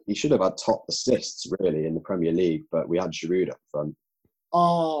 He should have had top assists, really, in the Premier League, but we had Giroud up front.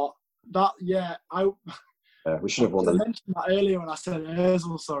 Oh, We should have won I mentioned that earlier when I said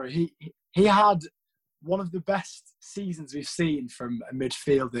Ozil, sorry. He had one of the best seasons we've seen from a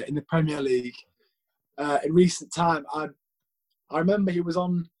midfielder in the Premier League in recent time. I remember he was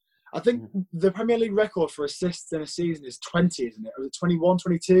on, I think the Premier League record for assists in a season is 20, isn't it? Or was it 21,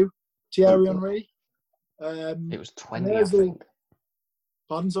 22? Thierry Henry? It was 20, I think.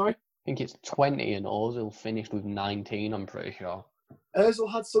 Pardon, sorry? I think it's 20 and Ozil finished with 19, I'm pretty sure.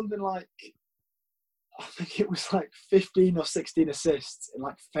 Ozil had something like, I think it was like 15 or 16 assists in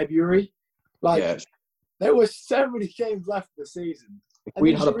like February. There were so many games left of the season. And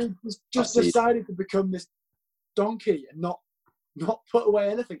Giroud just decided to become this donkey and not put away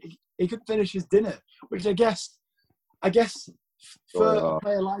anything. He could finish his dinner, which I guess for a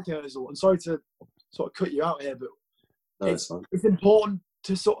player like Ozil, and sorry to sort of cut you out here, but it's important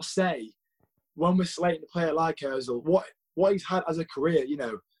to sort of say when we're slating a player like Ozil, what he's had as a career. You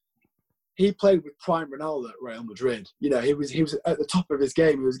know, he played with prime Ronaldo at Real Madrid. You know, he was at the top of his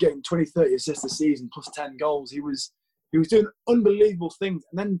game. He was getting 20, 30 assists a season plus 10 goals. He was doing unbelievable things.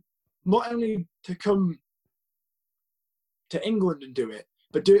 And then not only to come to England and do it,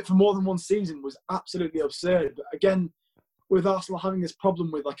 but do it for more than one season was absolutely absurd. But again, with Arsenal having this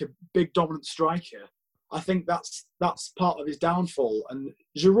problem with like a big dominant striker, I think that's part of his downfall. And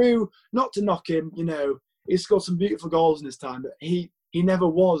Giroud, not to knock him, you know, he's scored some beautiful goals in his time, but he never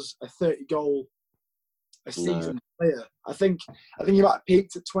was a 30-goal a season player. I think he might have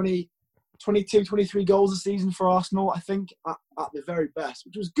peaked at 20, 22, 23 goals a season for Arsenal, I think, at the very best,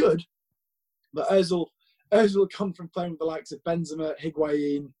 which was good. But Ozil had come from playing with the likes of Benzema,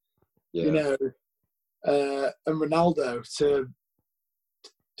 Higuain, you know, and Ronaldo to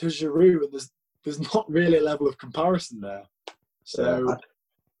Giroud, and there's not really a level of comparison there. So it's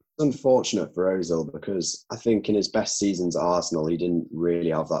unfortunate for Ozil because I think in his best seasons at Arsenal, he didn't really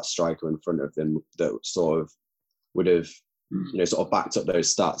have that striker in front of him that sort of would have, you know, sort of backed up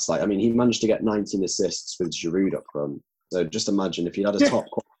those stats. Like, I mean, he managed to get 19 assists with Giroud up front. So just imagine if he'd had a top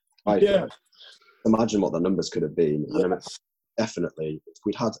striker, imagine what the numbers could have been. Yes. And definitely, if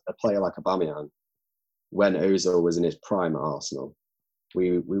we'd had a player like Aubameyang when Ozil was in his prime at Arsenal,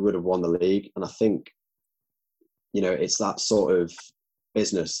 we would have won the league. And I think, you know, it's that sort of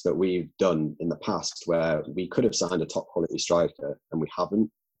business that we've done in the past where we could have signed a top quality striker and we haven't.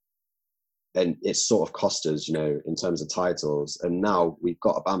 And it's sort of cost us, you know, in terms of titles. And now we've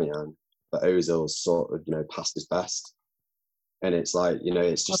got Aubameyang, but Ozil's sort of, you know, past his best. And it's like, you know,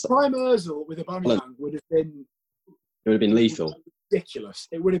 it's just... A prime Ozil with Aubameyang would have been... It would have been lethal. Ridiculous.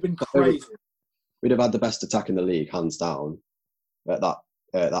 It would have been crazy. We'd have had the best attack in the league, hands down, at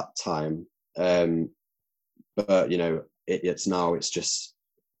that time. But, you know, it's just...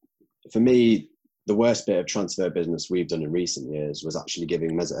 For me, the worst bit of transfer business we've done in recent years was actually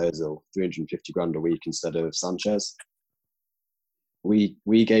giving Mesut Ozil 350 grand a week instead of Sanchez. We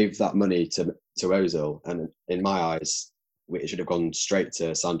gave that money to Ozil, and in my eyes, it should have gone straight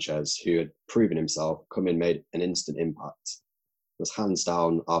to Sanchez, who had proven himself, come in, made an instant impact, was hands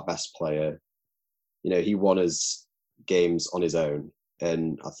down our best player. You know, he won us games on his own,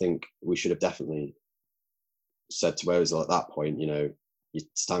 and I think we should have definitely said to Ozil at that point, you know,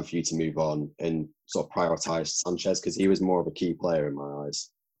 it's time for you to move on and sort of prioritise Sanchez, because he was more of a key player in my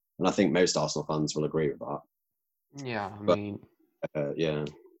eyes. And I think most Arsenal fans will agree with that. Yeah,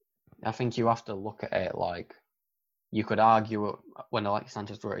 I think you have to look at it like, you could argue when Alexis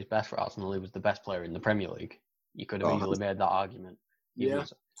Sanchez were at his best for Arsenal, he was the best player in the Premier League. You could have easily made that argument.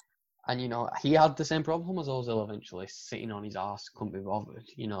 And, you know, he had the same problem as Ozil eventually, sitting on his arse, couldn't be bothered,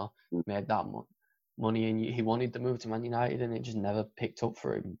 you know, made that money, and he wanted to move to Man United, and it just never picked up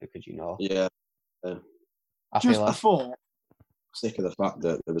for him because, you know... I feel like... sick of the fact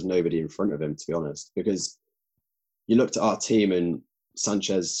that there was nobody in front of him, to be honest, because you looked at our team and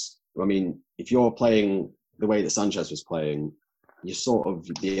Sanchez, I mean, if you're playing the way that Sanchez was playing, you're sort of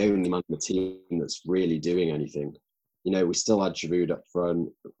the only man in the team that's really doing anything. You know, we still had Giroud up front.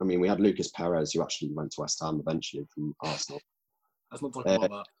 I mean, we had Lucas Perez, who actually went to West Ham eventually from Arsenal. Let's not talk about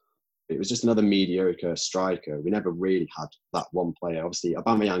that. It was just another mediocre striker. We never really had that one player. Obviously,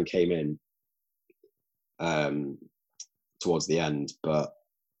 Aubameyang came in towards the end, but,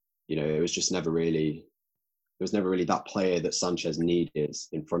 you know, it was never really that player that Sanchez needed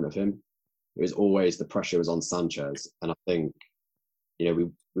in front of him. it was always the pressure was on Sanchez. And I think, we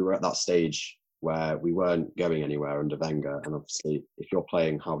were at that stage where we weren't going anywhere under Wenger. And obviously, if you're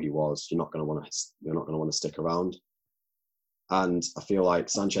playing how he was, you're not going to want to stick around. And I feel like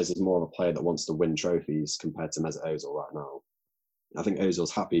Sanchez is more of a player that wants to win trophies compared to Mesut Ozil right now. I think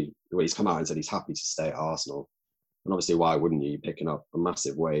Ozil's happy. Well, he's come out and said he's happy to stay at Arsenal. And obviously, why wouldn't you? Picking up a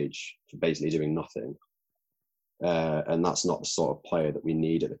massive wage for basically doing nothing. And that's not the sort of player that we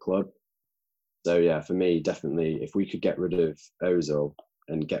need at the club. So, yeah, for me, definitely, if we could get rid of Ozil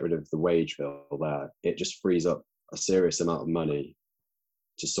and get rid of the wage bill there, it just frees up a serious amount of money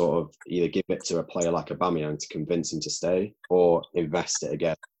to sort of either give it to a player like Aubameyang to convince him to stay, or invest it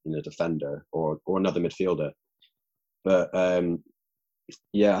again in a defender or another midfielder. But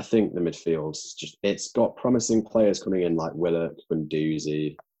yeah, I think the midfield's it's got promising players coming in like Willock,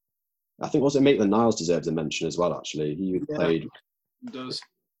 Guendouzi. I think also Maitland-Niles deserves a mention as well. Actually, he played. He does.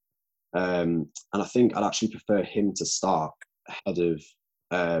 And I think I'd actually prefer him to start ahead of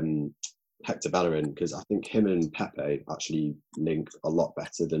Hector Bellerin, because I think him and Pepe actually link a lot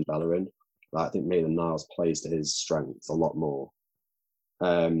better than Bellerin. Like, I think Maitland-Niles plays to his strengths a lot more.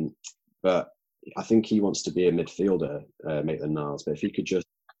 But I think he wants to be a midfielder, Maitland-Niles. But if he could just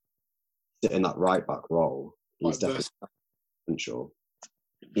sit in that right back role, he's definitely potential.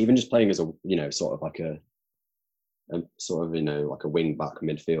 Even just playing as a sort of like a like a wing back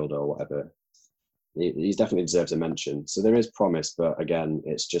midfielder or whatever. He's definitely deserves a mention. So there is promise, but again,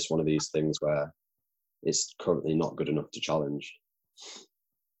 it's just one of these things where it's currently not good enough to challenge.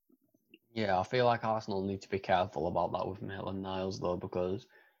 Yeah, I feel like Arsenal need to be careful about that with Maitland-Niles though, because,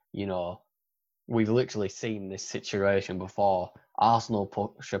 we've literally seen this situation before. Arsenal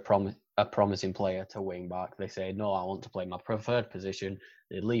push a promising player to wing back. They say, no, I want to play my preferred position.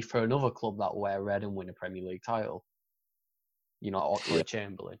 They leave for another club that wear red and win a Premier League title. Oxlade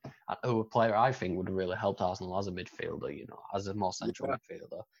Chamberlain, who a player I think would have really helped Arsenal as a midfielder, as a more central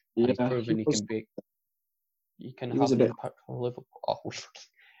midfielder. And he's proven he can have an impact on Liverpool. Oh,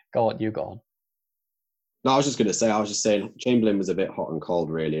 go on, you go on. No, I was just saying Chamberlain was a bit hot and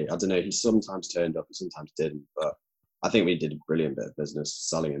cold, really. I don't know, he sometimes turned up and sometimes didn't, but I think we did a brilliant bit of business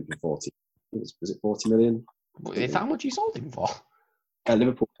selling him for 40. Was it 40 million? Is that how much you sold him for?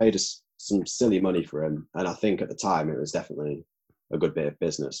 Liverpool paid us some silly money for him, and I think at the time it was definitely a good bit of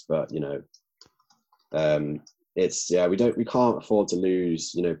business. But we can't afford to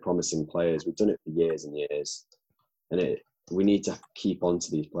lose promising players. We've done it for years and years, and we need to keep on to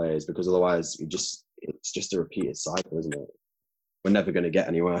these players, because otherwise it's just a repeated cycle, isn't it? We're never going to get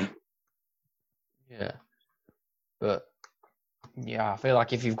anywhere. Yeah, but I feel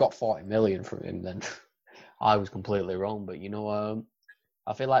like if you've got 40 million from him, then I was completely wrong. But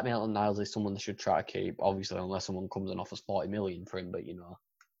I feel like Maitland-Niles is someone they should try to keep, obviously, unless someone comes and offers 40 million for him, but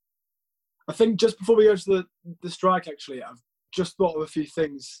I think just before we go to the strike, actually, I've just thought of a few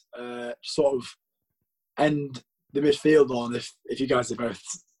things to sort of end the midfield on, if you guys are both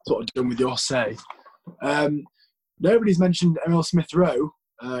sort of done with your say. Nobody's mentioned Emile Smith-Rowe.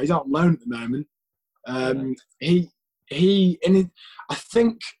 He's out on loan at the moment. I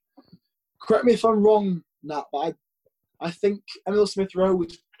think, correct me if I'm wrong, Nat, but I think Emile Smith-Rowe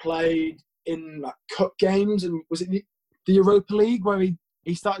was played in cup games, and was it the Europa League where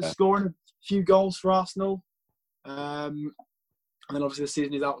he started scoring a few goals for Arsenal, and then obviously the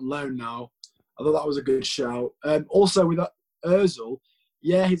season he's out on loan now. I thought that was a good shout. Also with Ozil,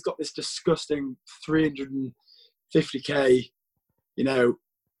 he's got this disgusting 350k, a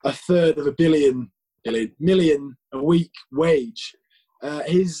third of a million a week wage.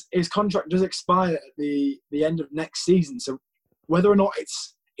 His contract does expire at the end of next season, so whether or not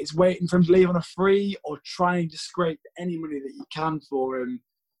it's waiting for him to leave on a free or trying to scrape any money that you can for him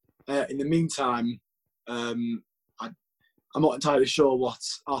in the meantime, I'm not entirely sure what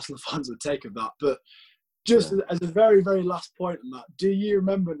Arsenal fans would take of that. But just as a very, very last point on that, do you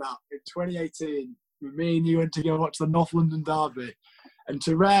remember that in 2018, when me and you went to go watch the North London derby, and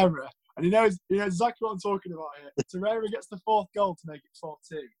Torreira, and you know exactly what I'm talking about here. Torreira gets the fourth goal to make it 4-2.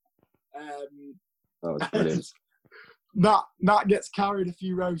 That was brilliant. That gets carried a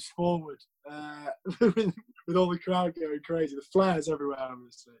few rows forward with all the crowd going crazy. The flares everywhere,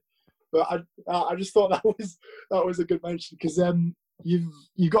 obviously. But I just thought that was a good mention, because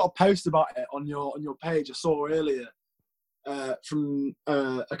you've got a post about it on your page. I saw earlier from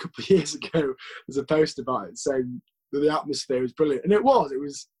a couple of years ago. There's a post about it saying that the atmosphere was brilliant, and it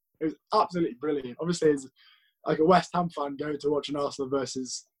was absolutely brilliant. Obviously, as like a West Ham fan, going to watch an Arsenal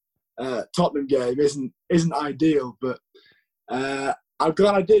versus Tottenham game isn't ideal, but I'm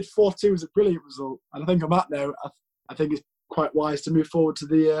glad I did. 4-2 was a brilliant result, and I think I'm at now. I think it's quite wise to move forward to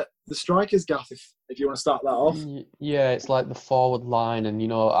the strikers, Gaff, if you want to start that off. Yeah, it's like the forward line, and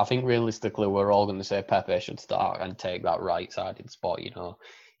I think realistically we're all going to say Pepe should start and take that right-sided spot.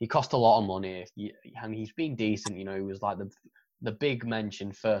 He cost a lot of money, and he's been decent. He was like the big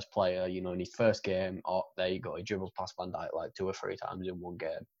mentioned first player. In his first game, there you go, he dribbles past Van Dijk like 2 or 3 times in one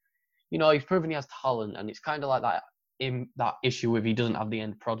game. He's proven he has talent, and it's kind of like that issue if he doesn't have the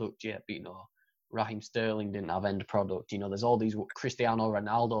end product yet. But Raheem Sterling didn't have end product. There's all these. Cristiano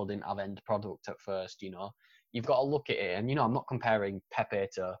Ronaldo didn't have end product at first. You've got to look at it, and I'm not comparing Pepe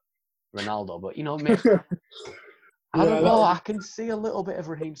to Ronaldo, but I don't know. I can see a little bit of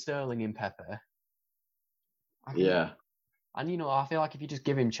Raheem Sterling in Pepe. Yeah. And I feel like if you just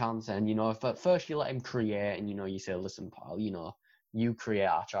give him chance, and if at first you let him create, and you say, listen, pal, you create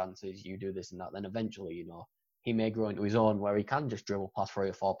our chances, you do this and that, then eventually, he may grow into his own where he can just dribble past 3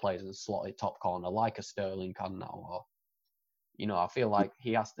 or 4 players and slot it top corner like a Sterling can now. Or, I feel like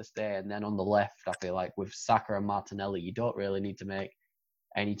he has to stay. And then on the left, I feel like with Saka and Martinelli, you don't really need to make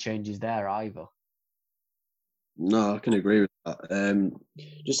any changes there either. No, I can agree with that.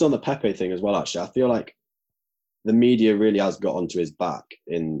 Just on the Pepe thing as well, actually, I feel like the media really has got onto his back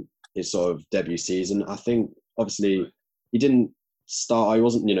in his sort of debut season. I think, obviously, he didn't start, he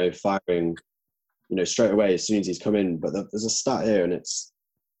wasn't, firing straight away as soon as he's come in. But there's a stat here, and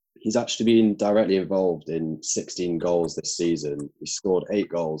he's actually been directly involved in 16 goals this season. He scored 8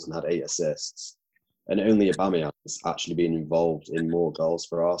 goals and had 8 assists. And only Aubameyang's actually been involved in more goals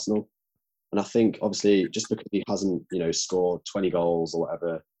for Arsenal. And I think, obviously, just because he hasn't, scored 20 goals or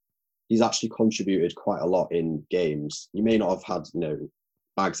whatever, he's actually contributed quite a lot in games. He may not have had,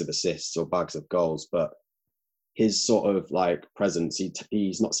 bags of assists or bags of goals, but his sort of like presence,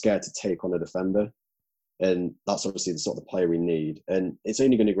 he's not scared to take on a defender. And that's obviously the sort of player we need. And it's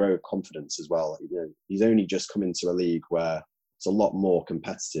only going to grow confidence as well. He's only just come into a league where it's a lot more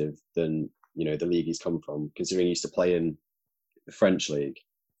competitive than, the league he's come from, considering he used to play in the French league,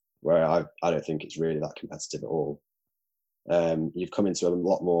 where I don't think it's really that competitive at all. You've come into a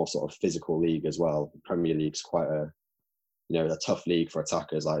lot more sort of physical league as well. The Premier League's quite a tough league for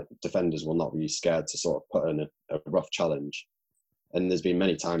attackers. Like, defenders will not be scared to sort of put in a rough challenge. And there's been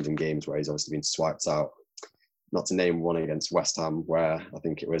many times in games where he's obviously been swiped out. Not to name one against West Ham, where I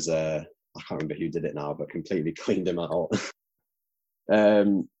think it was, I can't remember who did it now, but completely cleaned him out.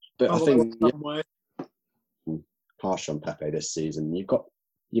 But I think harsh on Pepe this season. You've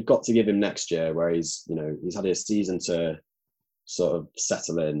got to give him next year, where he's had his season to sort of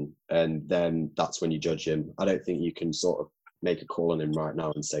settle in, and then that's when you judge him. I don't think you can sort of make a call on him right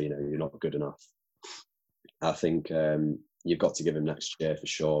now and say, you're not good enough. I think you've got to give him next year for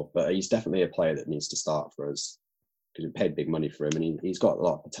sure. But he's definitely a player that needs to start for us, because we paid big money for him, and he's got a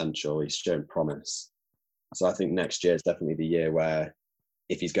lot of potential. He's shown promise. So I think next year is definitely the year where,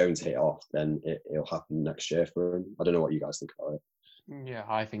 if he's going to hit off, then it'll happen next year for him. I don't know what you guys think about it. Yeah,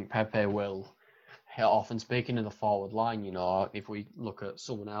 I think Pepe will hit off. And speaking of the forward line, if we look at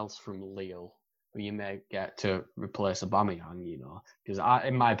someone else from Lille who you may get to replace Aubameyang, because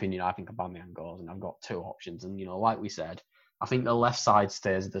in my opinion, I think Aubameyang goes, and I've got 2 options. And, like we said, I think the left side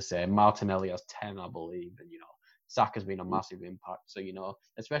stays the same. Martinelli has 10, I believe, and, Saka's been a massive impact. So,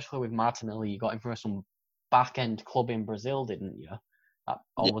 especially with Martinelli, you got him from some back-end club in Brazil, didn't you?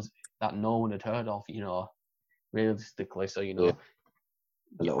 That no one had heard of, realistically. So, a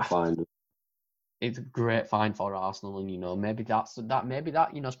little find. It's a great find for Arsenal, and maybe that's the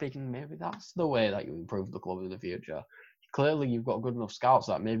way that you improve the club in the future. Clearly, you've got good enough scouts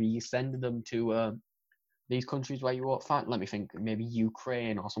that maybe you send them to these countries where you won't find. Let me think, maybe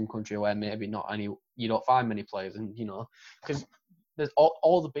Ukraine or some country where maybe you don't find many players, and because there's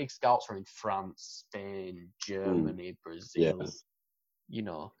all the big scouts are in France, Spain, Germany, Brazil.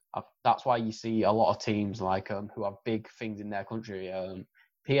 Yeah. That's why you see a lot of teams like who have big things in their country.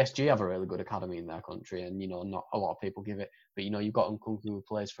 PSG have a really good academy in their country, and not a lot of people give it. But you've got Nkunku who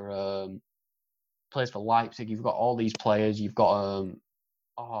plays for Leipzig. You've got all these players. You've got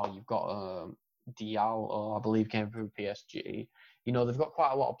Diallo, I believe, came through PSG. They've got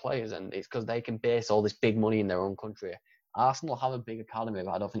quite a lot of players, and it's because they can base all this big money in their own country. Arsenal have a big academy,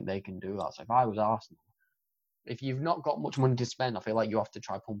 but I don't think they can do that. So if I was Arsenal, if you've not got much money to spend, I feel like you have to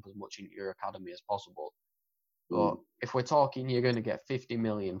try pump as much into your academy as possible. But if we're talking, you're going to get 50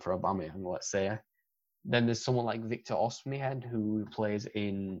 million for Aubameyang, let's say. Then there's someone like Victor Osimhen who plays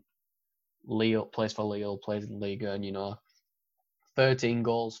in Lille, plays for Lille, plays in Liga, and 13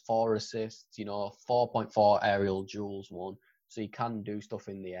 goals, 4 assists, 4.4 aerial duels won. So he can do stuff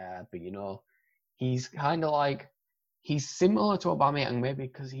in the air, but he's kind of like he's similar to Aubameyang, maybe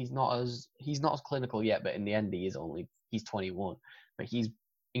because he's not as clinical yet, but in the end he's 21, but he's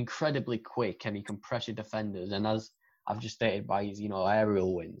incredibly quick and he can pressure defenders. And as I've just stated by his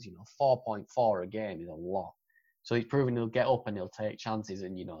aerial wins, 4.4 a game is a lot. So he's proven he'll get up and he'll take chances.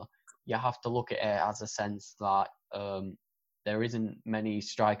 And you have to look at it as a sense that there isn't many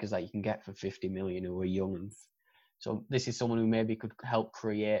strikers that you can get for 50 million who are young. And so this is someone who maybe could help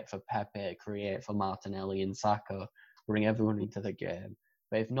create for Pepe, create for Martinelli and Saka, bring everyone into the game.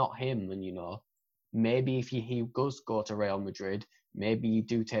 But if not him, then maybe if he does go to Real Madrid, maybe you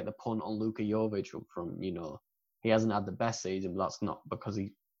do take the punt on Luka Jovic up front. He hasn't had the best season, but that's not because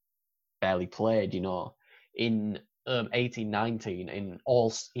he barely played. In 18-19,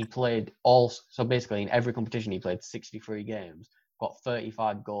 he played so basically in every competition he played 63 games, got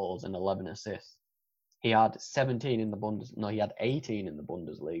 35 goals and 11 assists. He had 17 in the he had 18 in the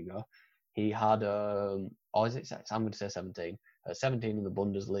Bundesliga. He had I'm going to say 17. 17 in the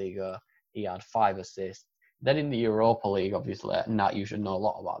Bundesliga. He had 5 assists. Then in the Europa League, obviously, Nat, you should know a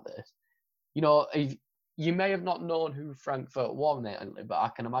lot about this. You may have not known who Frankfurt won, but I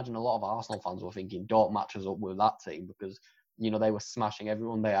can imagine a lot of Arsenal fans were thinking, don't match us up with that team because, they were smashing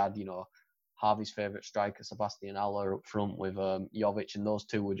everyone. They had, Harvey's favourite striker, Sebastian Haller, up front with Jovic, and those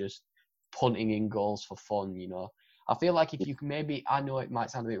two were just punting in goals for fun, I feel like if you can I know it might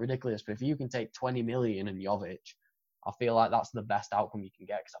sound a bit ridiculous, but if you can take 20 million and Jovic, I feel like that's the best outcome you can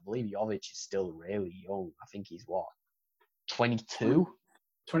get because I believe Jovic is still really young. I think he's 22?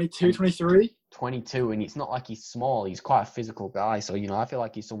 22, 23? 22, and it's not like he's small. He's quite a physical guy. So, I feel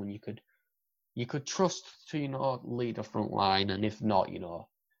like he's someone you could trust to, lead a front line. And if not,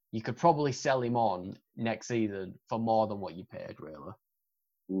 you could probably sell him on next season for more than what you paid,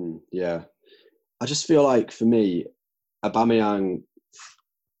 really. Yeah. I just feel like, for me, Aubameyang,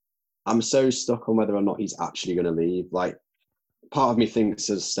 I'm so stuck on whether or not he's actually going to leave. Like, part of me thinks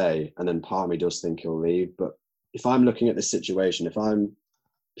he'll stay, and then part of me does think he'll leave. But if I'm looking at this situation, if I'm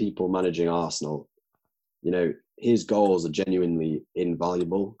people managing Arsenal, his goals are genuinely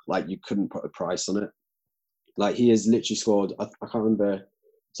invaluable. Like, you couldn't put a price on it. Like, he has literally scored, I can't remember,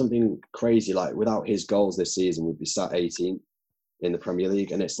 something crazy. Like, without his goals this season, we'd be sat 18th in the Premier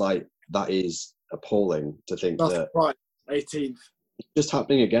League. And it's like, that is appalling to think that. Right, 18th. It's just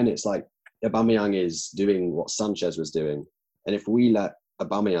happening again. It's like Aubameyang is doing what Sanchez was doing. And if we let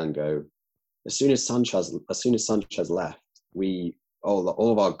Aubameyang go, as soon as Sanchez left,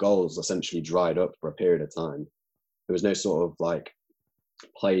 all of our goals essentially dried up for a period of time. There was no sort of like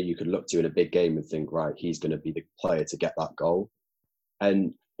player you could look to in a big game and think, right, he's going to be the player to get that goal.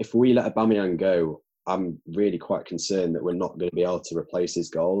 And if we let Aubameyang go, I'm really quite concerned that we're not going to be able to replace his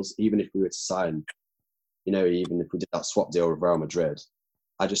goals, even if we were to sign, even if we did that swap deal with Real Madrid.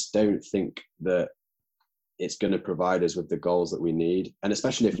 I just don't think that it's going to provide us with the goals that we need. And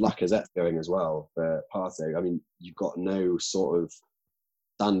especially if Lacazette's going as well for Partey. I mean, you've got no sort of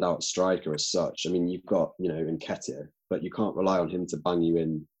standout striker as such. I mean, you've got, Nketiah, but you can't rely on him to bang you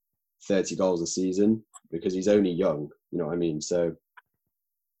in 30 goals a season because he's only young, you know what I mean? So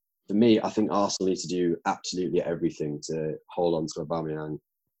for me, I think Arsenal need to do absolutely everything to hold on to Aubameyang.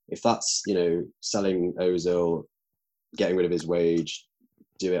 If that's, selling Ozil, getting rid of his wage,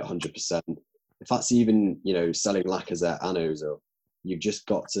 do it 100%. If that's even, selling Lacazette and Ozil, you've just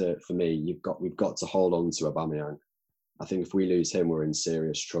got to, for me, we've got to hold on to Aubameyang. I think if we lose him, we're in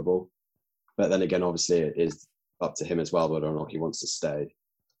serious trouble. But then again, obviously, it is up to him as well whether or not he wants to stay.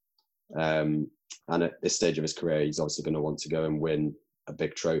 And at this stage of his career, he's obviously going to want to go and win a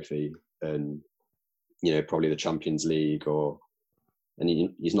big trophy and, probably the Champions League and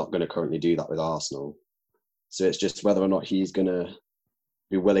he's not going to currently do that with Arsenal. So it's just whether or not he's going to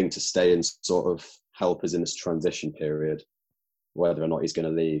be willing to stay and sort of help us in this transition period, whether or not he's going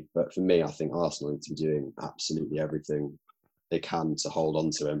to leave. But for me, I think Arsenal need to be doing absolutely everything they can to hold on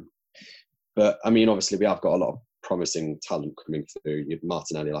to him. But, I mean, obviously, we have got a lot of promising talent coming through.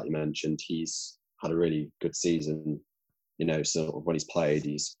 Martinelli, like you mentioned, he's had a really good season. Sort of when he's played,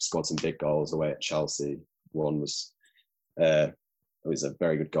 he's scored some big goals away at Chelsea. One was it was a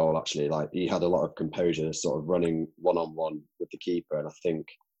very good goal, actually. Like, he had a lot of composure, sort of running one-on-one with the keeper. And I think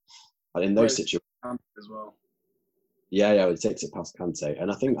in those situations as well. Yeah, he takes it past Kante.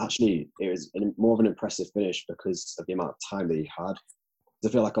 And I think, actually, it was more of an impressive finish because of the amount of time that he had. I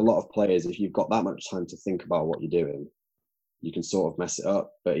feel like a lot of players, if you've got that much time to think about what you're doing, you can sort of mess it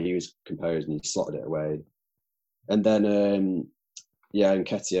up. But he was composed and he slotted it away. And then,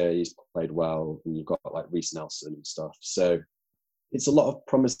 Nketiah, he's played well. And you've got, like, Reece Nelson and stuff. So it's a lot of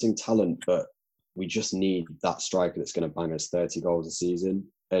promising talent, but we just need that striker that's going to bang us 30 goals a season.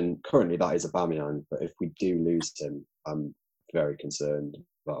 And currently that is Aubameyang. But if we do lose him, I'm very concerned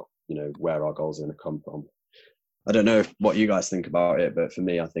about, where our goals are going to come from. I don't know what you guys think about it, but for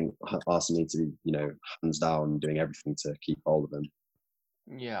me, I think Arsenal need to be, hands down, doing everything to keep hold of him.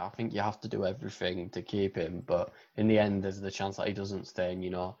 Yeah, I think you have to do everything to keep him, but in the end, there's the chance that he doesn't stay. And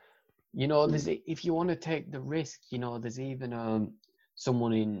there's if you want to take the risk, there's even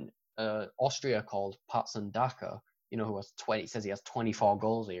someone in Austria called Patson Daka, who has 20. Says he has 24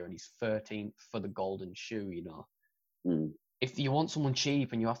 goals here, and he's 13th for the Golden Shoe. If you want someone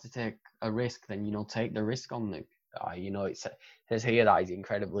cheap and you have to take a risk, then take the risk on the guy. It says here that he's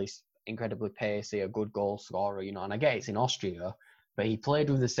incredibly pacey, a good goal scorer. And I get it's in Austria, but he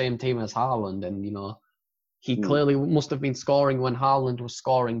played with the same team as Haaland, and he clearly must have been scoring when Haaland was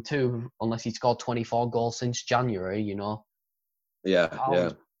scoring too, unless he scored 24 goals since January. Yeah,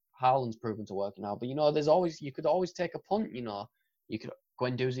 Haaland's proven to work now, but you could always take a punt.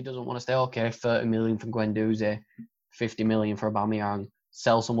 Guendouzi doesn't want to stay. Okay, 30 million for Guendouzi. 50 million for Aubameyang,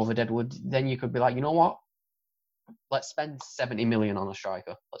 sell some other deadwood, then you could be like, you know what? Let's spend 70 million on a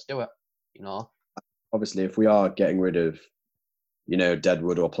striker. Let's do it. Obviously, if we are getting rid of,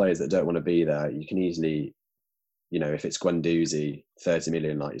 deadwood or players that don't want to be there, you can easily, if it's Guendouzi, 30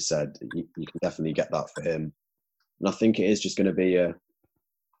 million, like you said, you can definitely get that for him. And I think it is just going to be a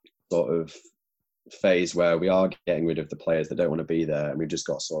sort of phase where we are getting rid of the players that don't want to be there, and we've just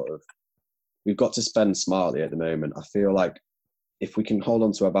got we've got to spend smartly at the moment. I feel like if we can hold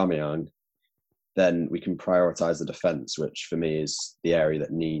on to Aubameyang, then we can prioritise the defence, which for me is the area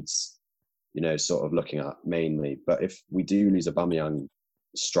that needs, sort of looking at mainly. But if we do lose Aubameyang,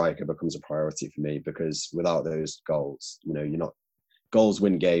 striker becomes a priority for me, because without those goals, goals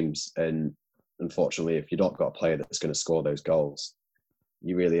win games. And unfortunately, if you've not got a player that's going to score those goals,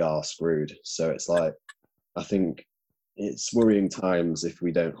 you really are screwed. So it's like, I think it's worrying times if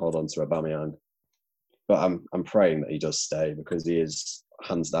we don't hold on to Aubameyang. But I'm praying that he does stay, because he is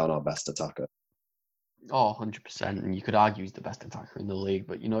hands down our best attacker. Oh, 100%. And you could argue he's the best attacker in the league.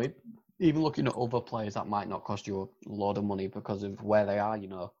 But, even looking at other players, that might not cost you a load of money because of where they are,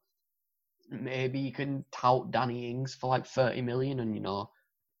 Maybe you can tout Danny Ings for like 30 million. And,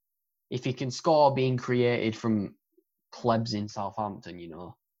 if he can score being created from plebs in Southampton,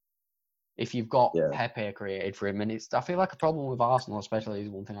 if you've got Pepe created for him, and I feel like a problem with Arsenal, especially, is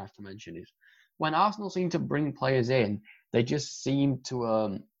one thing I have to mention, is when Arsenal seem to bring players in, they just seem to,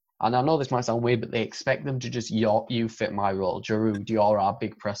 and I know this might sound weird, but they expect them to just, you fit my role. Giroud, you're our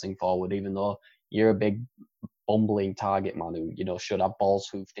big pressing forward, even though you're a big bumbling target man who, should have balls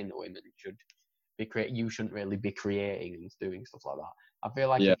hoofed into him and should be you shouldn't really be creating and doing stuff like that. I feel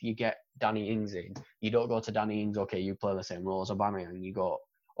like if you get Danny Ings in, you don't go to Danny Ings, okay, you play the same role as Aubameyang, you go,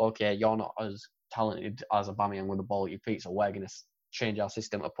 okay, you're not as talented as Aubameyang with the ball at your feet, so we're going to change our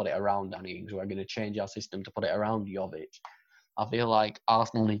system to put it around Danny Ings. We're going to change our system to put it around Jovic. I feel like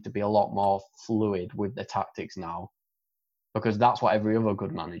Arsenal need to be a lot more fluid with the tactics now, because that's what every other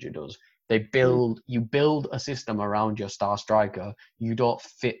good manager does. You build a system around your star striker. You don't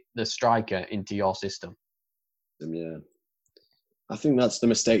fit the striker into your system. Yeah. I think that's the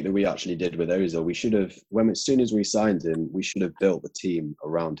mistake that we actually did with Ozil. We should have, as soon as we signed him, we should have built the team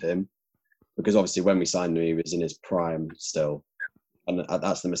around him, because obviously when we signed him, he was in his prime still, and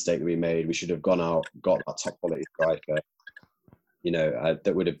that's the mistake that we made. We should have gone out, got that top quality striker,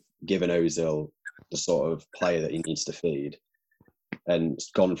 that would have given Ozil the sort of player that he needs to feed, and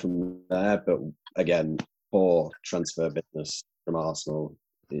gone from there. But again, poor transfer business from Arsenal.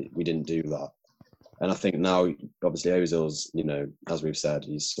 We didn't do that. And I think now, obviously, Ozil's, as we've said,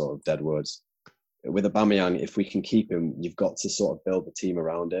 he's sort of dead woods. With Aubameyang, if we can keep him, you've got to sort of build the team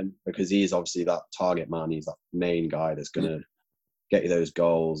around him, because he's obviously that target man. He's that main guy that's going to get you those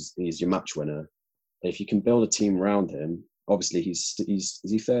goals. He's your match winner. And if you can build a team around him, obviously is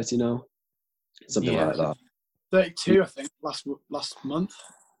he 30 now? Something like that. 32, I think, last month.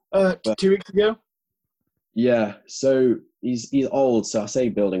 2 weeks ago. Yeah, so he's old. So I say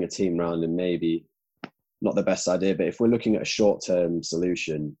building a team around him maybe not the best idea, but if we're looking at a short-term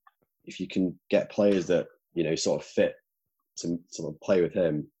solution, if you can get players that, sort of fit to sort of play with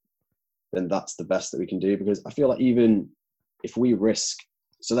him, then that's the best that we can do. Because I feel like even if we risk,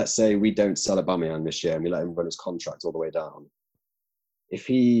 so let's say we don't sell Aubameyang this year and we let him run his contract all the way down, if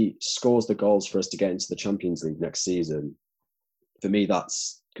he scores the goals for us to get into the Champions League next season, for me,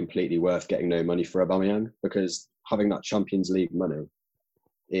 that's completely worth getting no money for Aubameyang, because having that Champions League money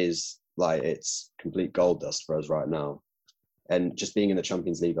is like, it's complete gold dust for us right now. And just being in the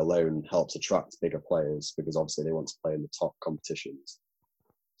Champions League alone helps attract bigger players, because obviously they want to play in the top competitions.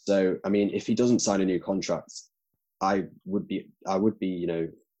 So, I mean, if he doesn't sign a new contract, I would be,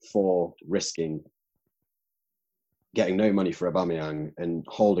 for risking getting no money for Aubameyang and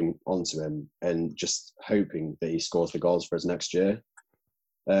holding onto him and just hoping that he scores the goals for us next year.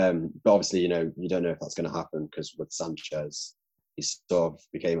 But obviously, you don't know if that's going to happen because with Sanchez, he sort of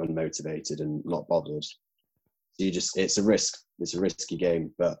became unmotivated and not bothered. So it's a risk. It's a risky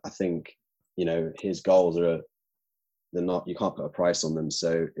game. But I think, his goals they're not, you can't put a price on them.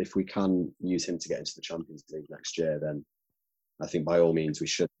 So if we can use him to get into the Champions League next year, then I think by all means we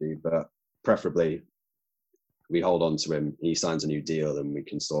should do. But preferably we hold on to him. He signs a new deal and we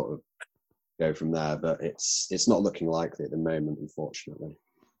can sort of go from there. But it's not looking likely at the moment, unfortunately.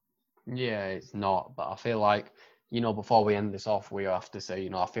 Yeah, it's not. But I feel like, before we end this off, we have to say,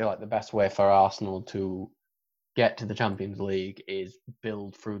 I feel like the best way for Arsenal to get to the Champions League is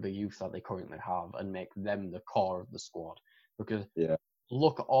build through the youth that they currently have and make them the core of the squad. Because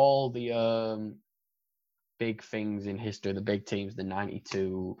look at all the big things in history, the big teams, the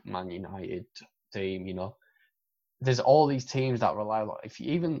 92 Man United team, There's all these teams that rely on,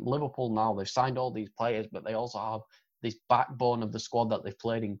 even Liverpool now, they've signed all these players, but they also have this backbone of the squad that they've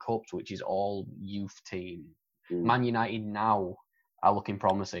played in cups, which is all youth team. Man United now are looking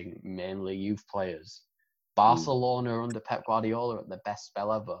promising, mainly youth players. Barcelona under Pep Guardiola at the best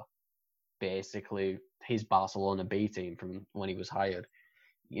spell ever. Basically, his Barcelona B team from when he was hired.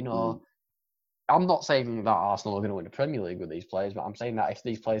 I'm not saying that Arsenal are going to win the Premier League with these players, but I'm saying that if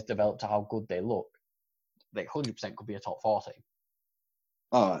these players develop to how good they look, they 100% could be a top 4 team.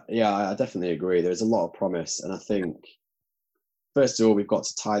 Oh, yeah, I definitely agree. There's a lot of promise. And I think, first of all, we've got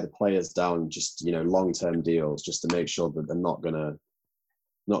to tie the players down, just, long-term deals, just to make sure that they're not gonna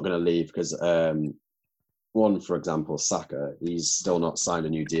leave. Because one, for example, Saka, he's still not signed a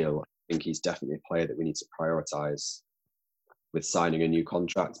new deal. I think he's definitely a player that we need to prioritise with signing a new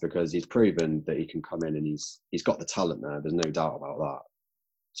contract, because he's proven that he can come in and he's got the talent there. There's no doubt about that.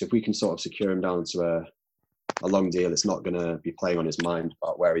 So if we can sort of secure him down to a long deal, it's not going to be playing on his mind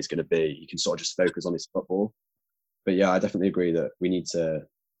about where he's going to be. He can sort of just focus on his football. But yeah, I definitely agree that we need to,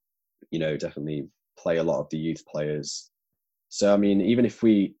 definitely play a lot of the youth players. So, I mean, even if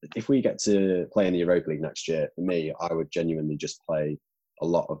we get to play in the Europa League next year, for me, I would genuinely just play a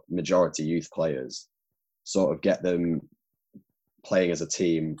lot of majority youth players, sort of get them playing as a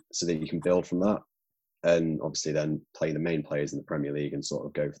team so that you can build from that. And obviously then play the main players in the Premier League and sort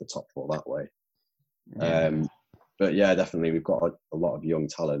of go for the top 4 that way. Yeah. But yeah, definitely we've got a lot of young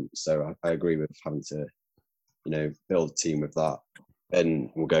talent. So I agree with having to, build a team with that, and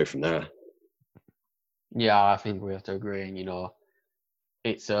we'll go from there. Yeah, I think we have to agree. And,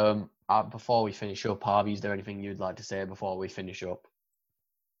 it's before we finish up, Harvey, is there anything you'd like to say before we finish up?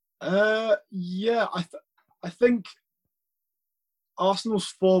 Yeah, I think Arsenal's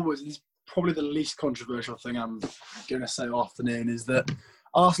forwards is probably the least controversial thing I'm going to say all afternoon, is that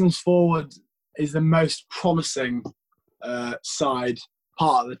Arsenal's forward is the most promising side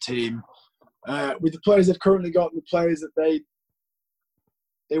part of the team. With the players they've currently got and the players that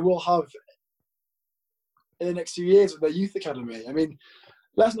they will have in the next few years with their youth academy. I mean,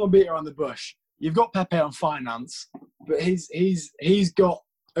 let's not beat around the bush. You've got Pepe on finance, but he's got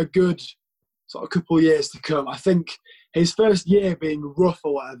a good sort of couple of years to come. I think his first year being rough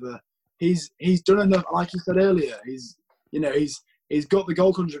or whatever, he's done enough. Like you said earlier, he's got the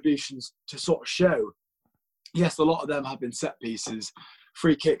goal contributions to sort of show. Yes, a lot of them have been set pieces,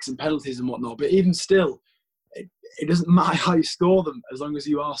 free kicks and penalties and whatnot. But even still, it doesn't matter how you score them as long as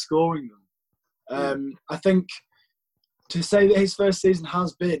you are scoring them. I think to say that his first season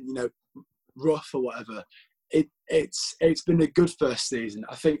has been, rough or whatever, it's been a good first season.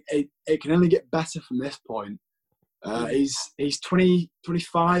 I think it can only get better from this point. He's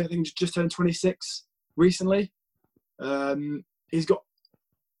 25. I think just turned 26 recently. He's got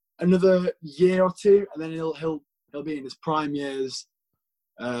another year or two, and then he'll be in his prime years.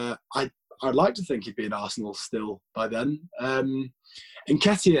 I'd like to think he'd be in Arsenal still by then. And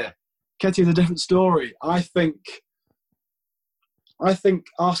Nketiah's a different story. I think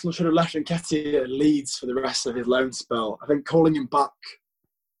Arsenal should have left Nketiah at Leeds for the rest of his loan spell. I think calling him back,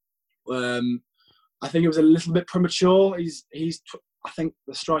 I think it was a little bit premature. I think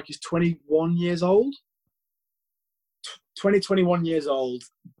the striker's 21 years old. 21 years old,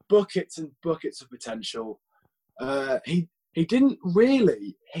 buckets and buckets of potential. He didn't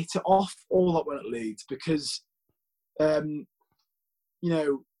really hit it off all that well at Leeds because,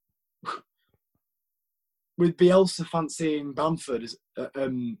 with Bielsa fancying Bamford,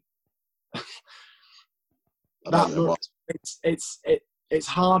 it's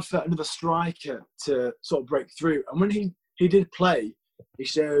hard for another striker to sort of break through. And when he did play, he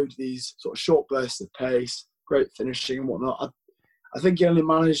showed these sort of short bursts of pace, great finishing and whatnot. I think he only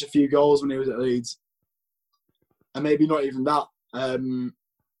managed a few goals when he was at Leeds. and maybe not even that.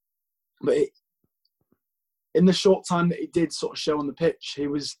 But in the short time that he did sort of show on the pitch, he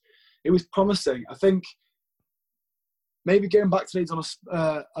was promising. I think maybe going back to Leeds on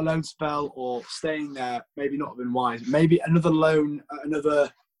a loan spell or staying there, maybe not have been wise. Maybe another loan at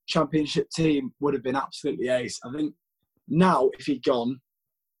another Championship team would have been absolutely ace. I think now, if he'd gone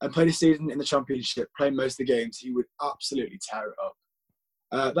and played a season in the Championship, playing most of the games, he would absolutely tear it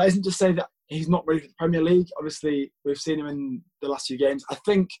up. That isn't to say that he's not ready for the Premier League. Obviously, we've seen him in the last few games. I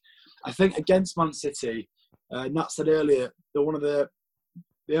think against Man City, Nat said earlier that one of the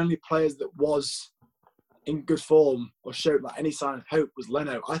only players that was in good form or showed like any sign of hope was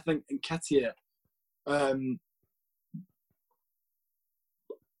Leno. I think Nketiah,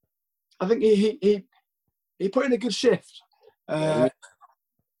 I think he put in a good shift.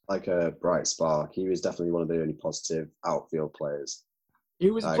 Like a bright spark. He was definitely one of the only positive outfield players. He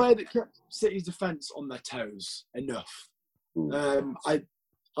was a player that kept City's defence on their toes enough. I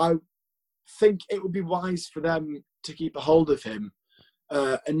think it would be wise for them to keep a hold of him,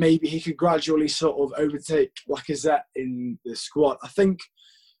 and maybe he could gradually sort of overtake Lacazette in the squad. I think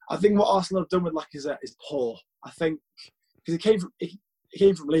what Arsenal have done with Lacazette is poor. I think because he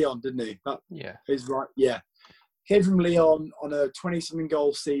came from Lyon, didn't he? That is right. Yeah, came from Lyon on a 20-something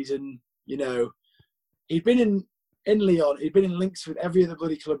goal season. You know, he'd been in Lyon. He'd been in links with every other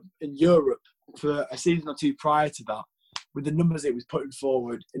bloody club in Europe for a season or two prior to that, with the numbers it was putting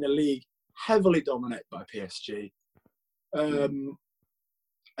forward in a league heavily dominated by PSG. And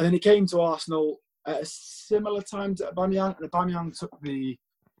then he came to Arsenal at a similar time to Aubameyang, and Aubameyang took the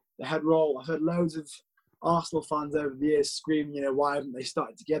head role. I've heard loads of Arsenal fans over the years screaming, you know, why haven't they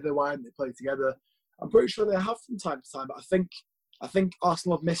started together? Why haven't they played together? I'm pretty sure they have from time to time, but I think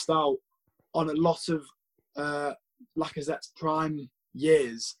Arsenal have missed out on a lot of Lacazette's prime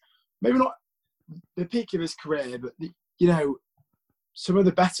years. Maybe not the peak of his career, but you know, some of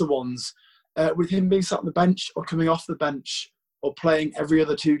the better ones, with him being sat on the bench or coming off the bench or playing every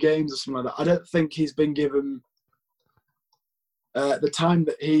other 2 games or something like that. I don't think he's been given the time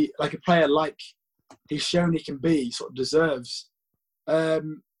that he, like a player like he's shown he can be, sort of deserves.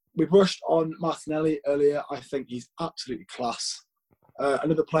 We brushed on Martinelli earlier. I think he's absolutely class.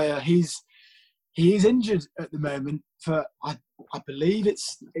 Another player, he's injured at the moment for I believe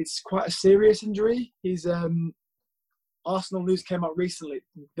it's quite a serious injury. He's Arsenal news came out recently.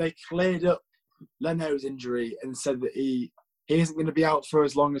 They cleared up Leno's injury and said that he isn't going to be out for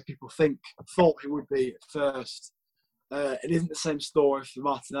as long as people thought he would be at first. It isn't the same story for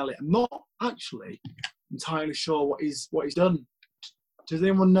Martinelli. I'm not actually entirely sure what he's done. Does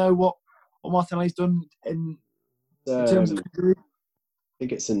anyone know what Martinelli's done in terms of injury? I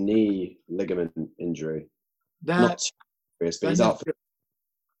think it's a knee ligament injury. Not serious, but he's out for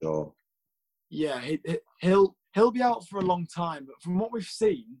sure. Yeah, he'll be out for a long time. But from what we've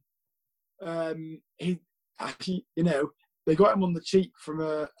seen, he actually, you know, they got him on the cheap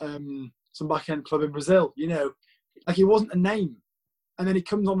from some back-end club in Brazil. You know, like he wasn't a name, and then he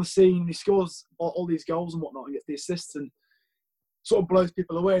comes on the scene and he scores all these goals and whatnot and gets the assists and sort of blows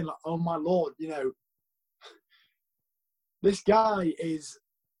people away. And like, oh my lord, you know, this guy is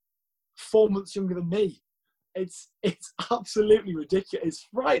 4 months younger than me. It's absolutely ridiculous. It's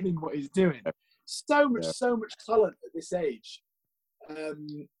frightening what he's doing. So much talent at this age.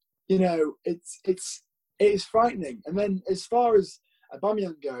 You know, it is frightening. And then as far as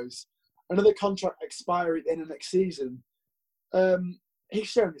Aubameyang goes, another contract expiry in the next season. He's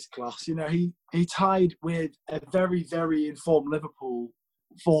shown his class. You know, he tied with a very, very informed Liverpool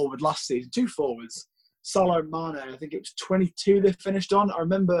forward last season. 2 forwards, Salah and Mane. I think it was 22 they finished on. I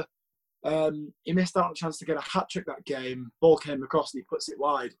remember he missed out on the chance to get a hat-trick that game. Ball came across and he puts it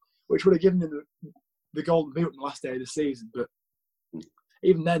wide, which would have given him the golden boot on the last day of the season. But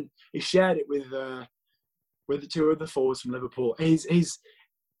even then, he shared it with the 2 other forwards from Liverpool. He's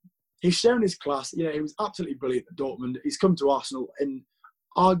shown his class. You know, he was absolutely brilliant at Dortmund. He's come to Arsenal in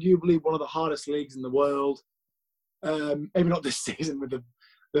arguably one of the hardest leagues in the world. Maybe not this season with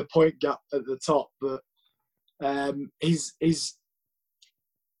the point gap at the top, but he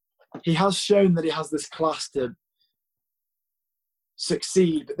has shown that he has this class to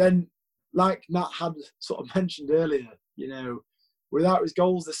succeed. But then, like Nat had sort of mentioned earlier, you know, without his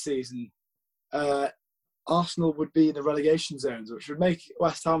goals this season, Arsenal would be in the relegation zones, which would make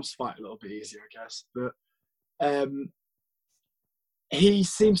West Ham's fight a little bit easier, I guess. But he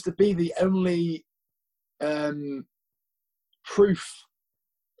seems to be the only proof.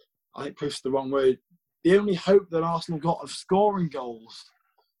 I think proof's the wrong word. The only hope that Arsenal got of scoring goals.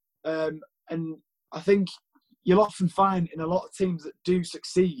 And I think you'll often find in a lot of teams that do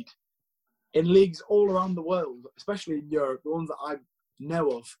succeed, in leagues all around the world, especially in Europe, the ones that I know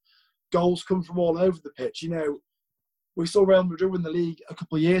of, goals come from all over the pitch. You know, we saw Real Madrid win the league a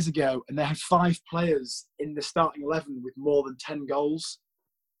couple of years ago, and they had 5 players in the starting 11 with more than 10 goals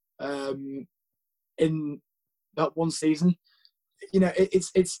in that one season. You know,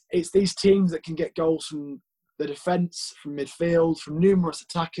 it's these teams that can get goals from the defence, from midfield, from numerous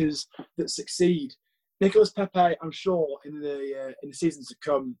attackers that succeed. Nicolas Pepe, I'm sure, in the seasons to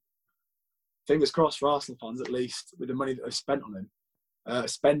come, fingers crossed for Arsenal fans at least, with the money that they've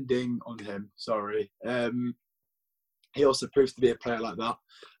spending on him. Sorry. He also proves to be a player like that.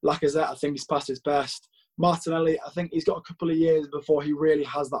 Lacazette, I think he's past his best. Martinelli, I think he's got a couple of years before he really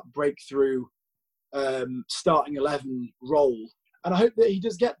has that breakthrough starting 11 role. And I hope that he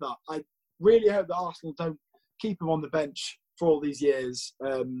does get that. I really hope that Arsenal don't keep him on the bench for all these years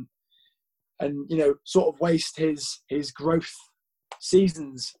and, you know, sort of waste his growth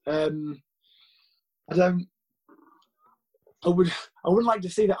seasons. I wouldn't like to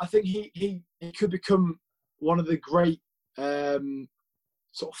see that. I think he could become one of the great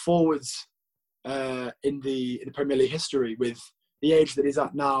sort of forwards in the Premier League history with the age that he's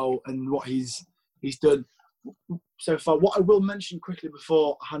at now and what he's done so far. What I will mention quickly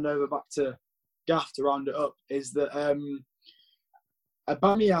before I hand over back to Gaff to round it up is that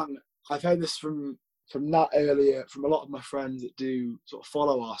Aubameyang, I've heard this from Nat earlier, from a lot of my friends that do sort of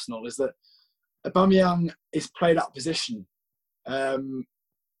follow Arsenal, is that Aubameyang is played out of position, not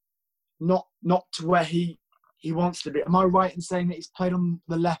to where he wants to be. Am I right in saying that he's played on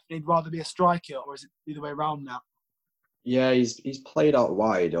the left and he'd rather be a striker, or is it the other way around now? Yeah, he's played out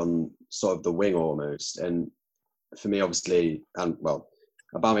wide on sort of the wing almost. And for me, obviously, and well,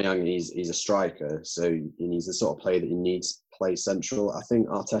 Aubameyang, he's a striker, so he's the sort of player that he needs to play central. I think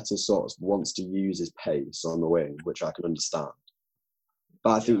Arteta sort of wants to use his pace on the wing, which I can understand.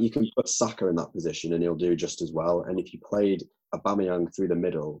 But I think you can put Saka in that position and he'll do just as well. And if you played Aubameyang through the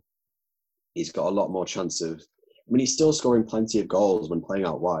middle, he's got a lot more chance of... I mean, he's still scoring plenty of goals when playing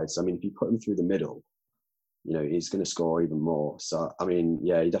out wide. So, I mean, if you put him through the middle, you know, he's going to score even more. So, I mean,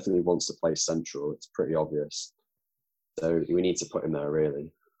 yeah, he definitely wants to play central. It's pretty obvious. So we need to put him there,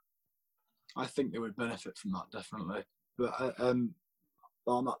 really. I think they would benefit from that, definitely. But on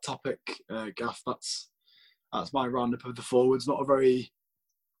that topic, Gaff, that's my roundup of the forwards. Not a very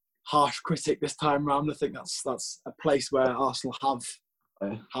harsh critic this time round. I think that's a place where Arsenal have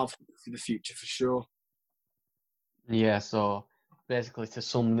for the future for sure. Yeah, so basically to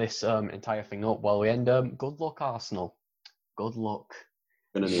sum this entire thing up, well, we end good luck, Arsenal. Good luck.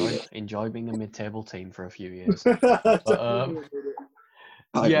 Enjoy being a mid-table team for a few years. But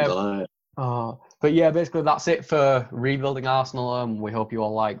yeah, basically that's it for rebuilding Arsenal. We hope you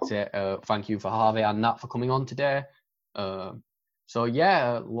all liked it. Thank you for Harvey and Nat for coming on today. So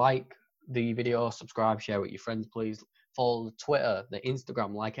yeah, like the video, subscribe, share with your friends, please. Follow the Twitter, the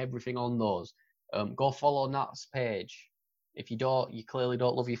Instagram, like everything on those. Go follow Nat's page. If you don't, you clearly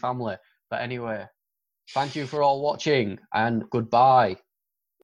don't love your family. But anyway, thank you for all watching and goodbye.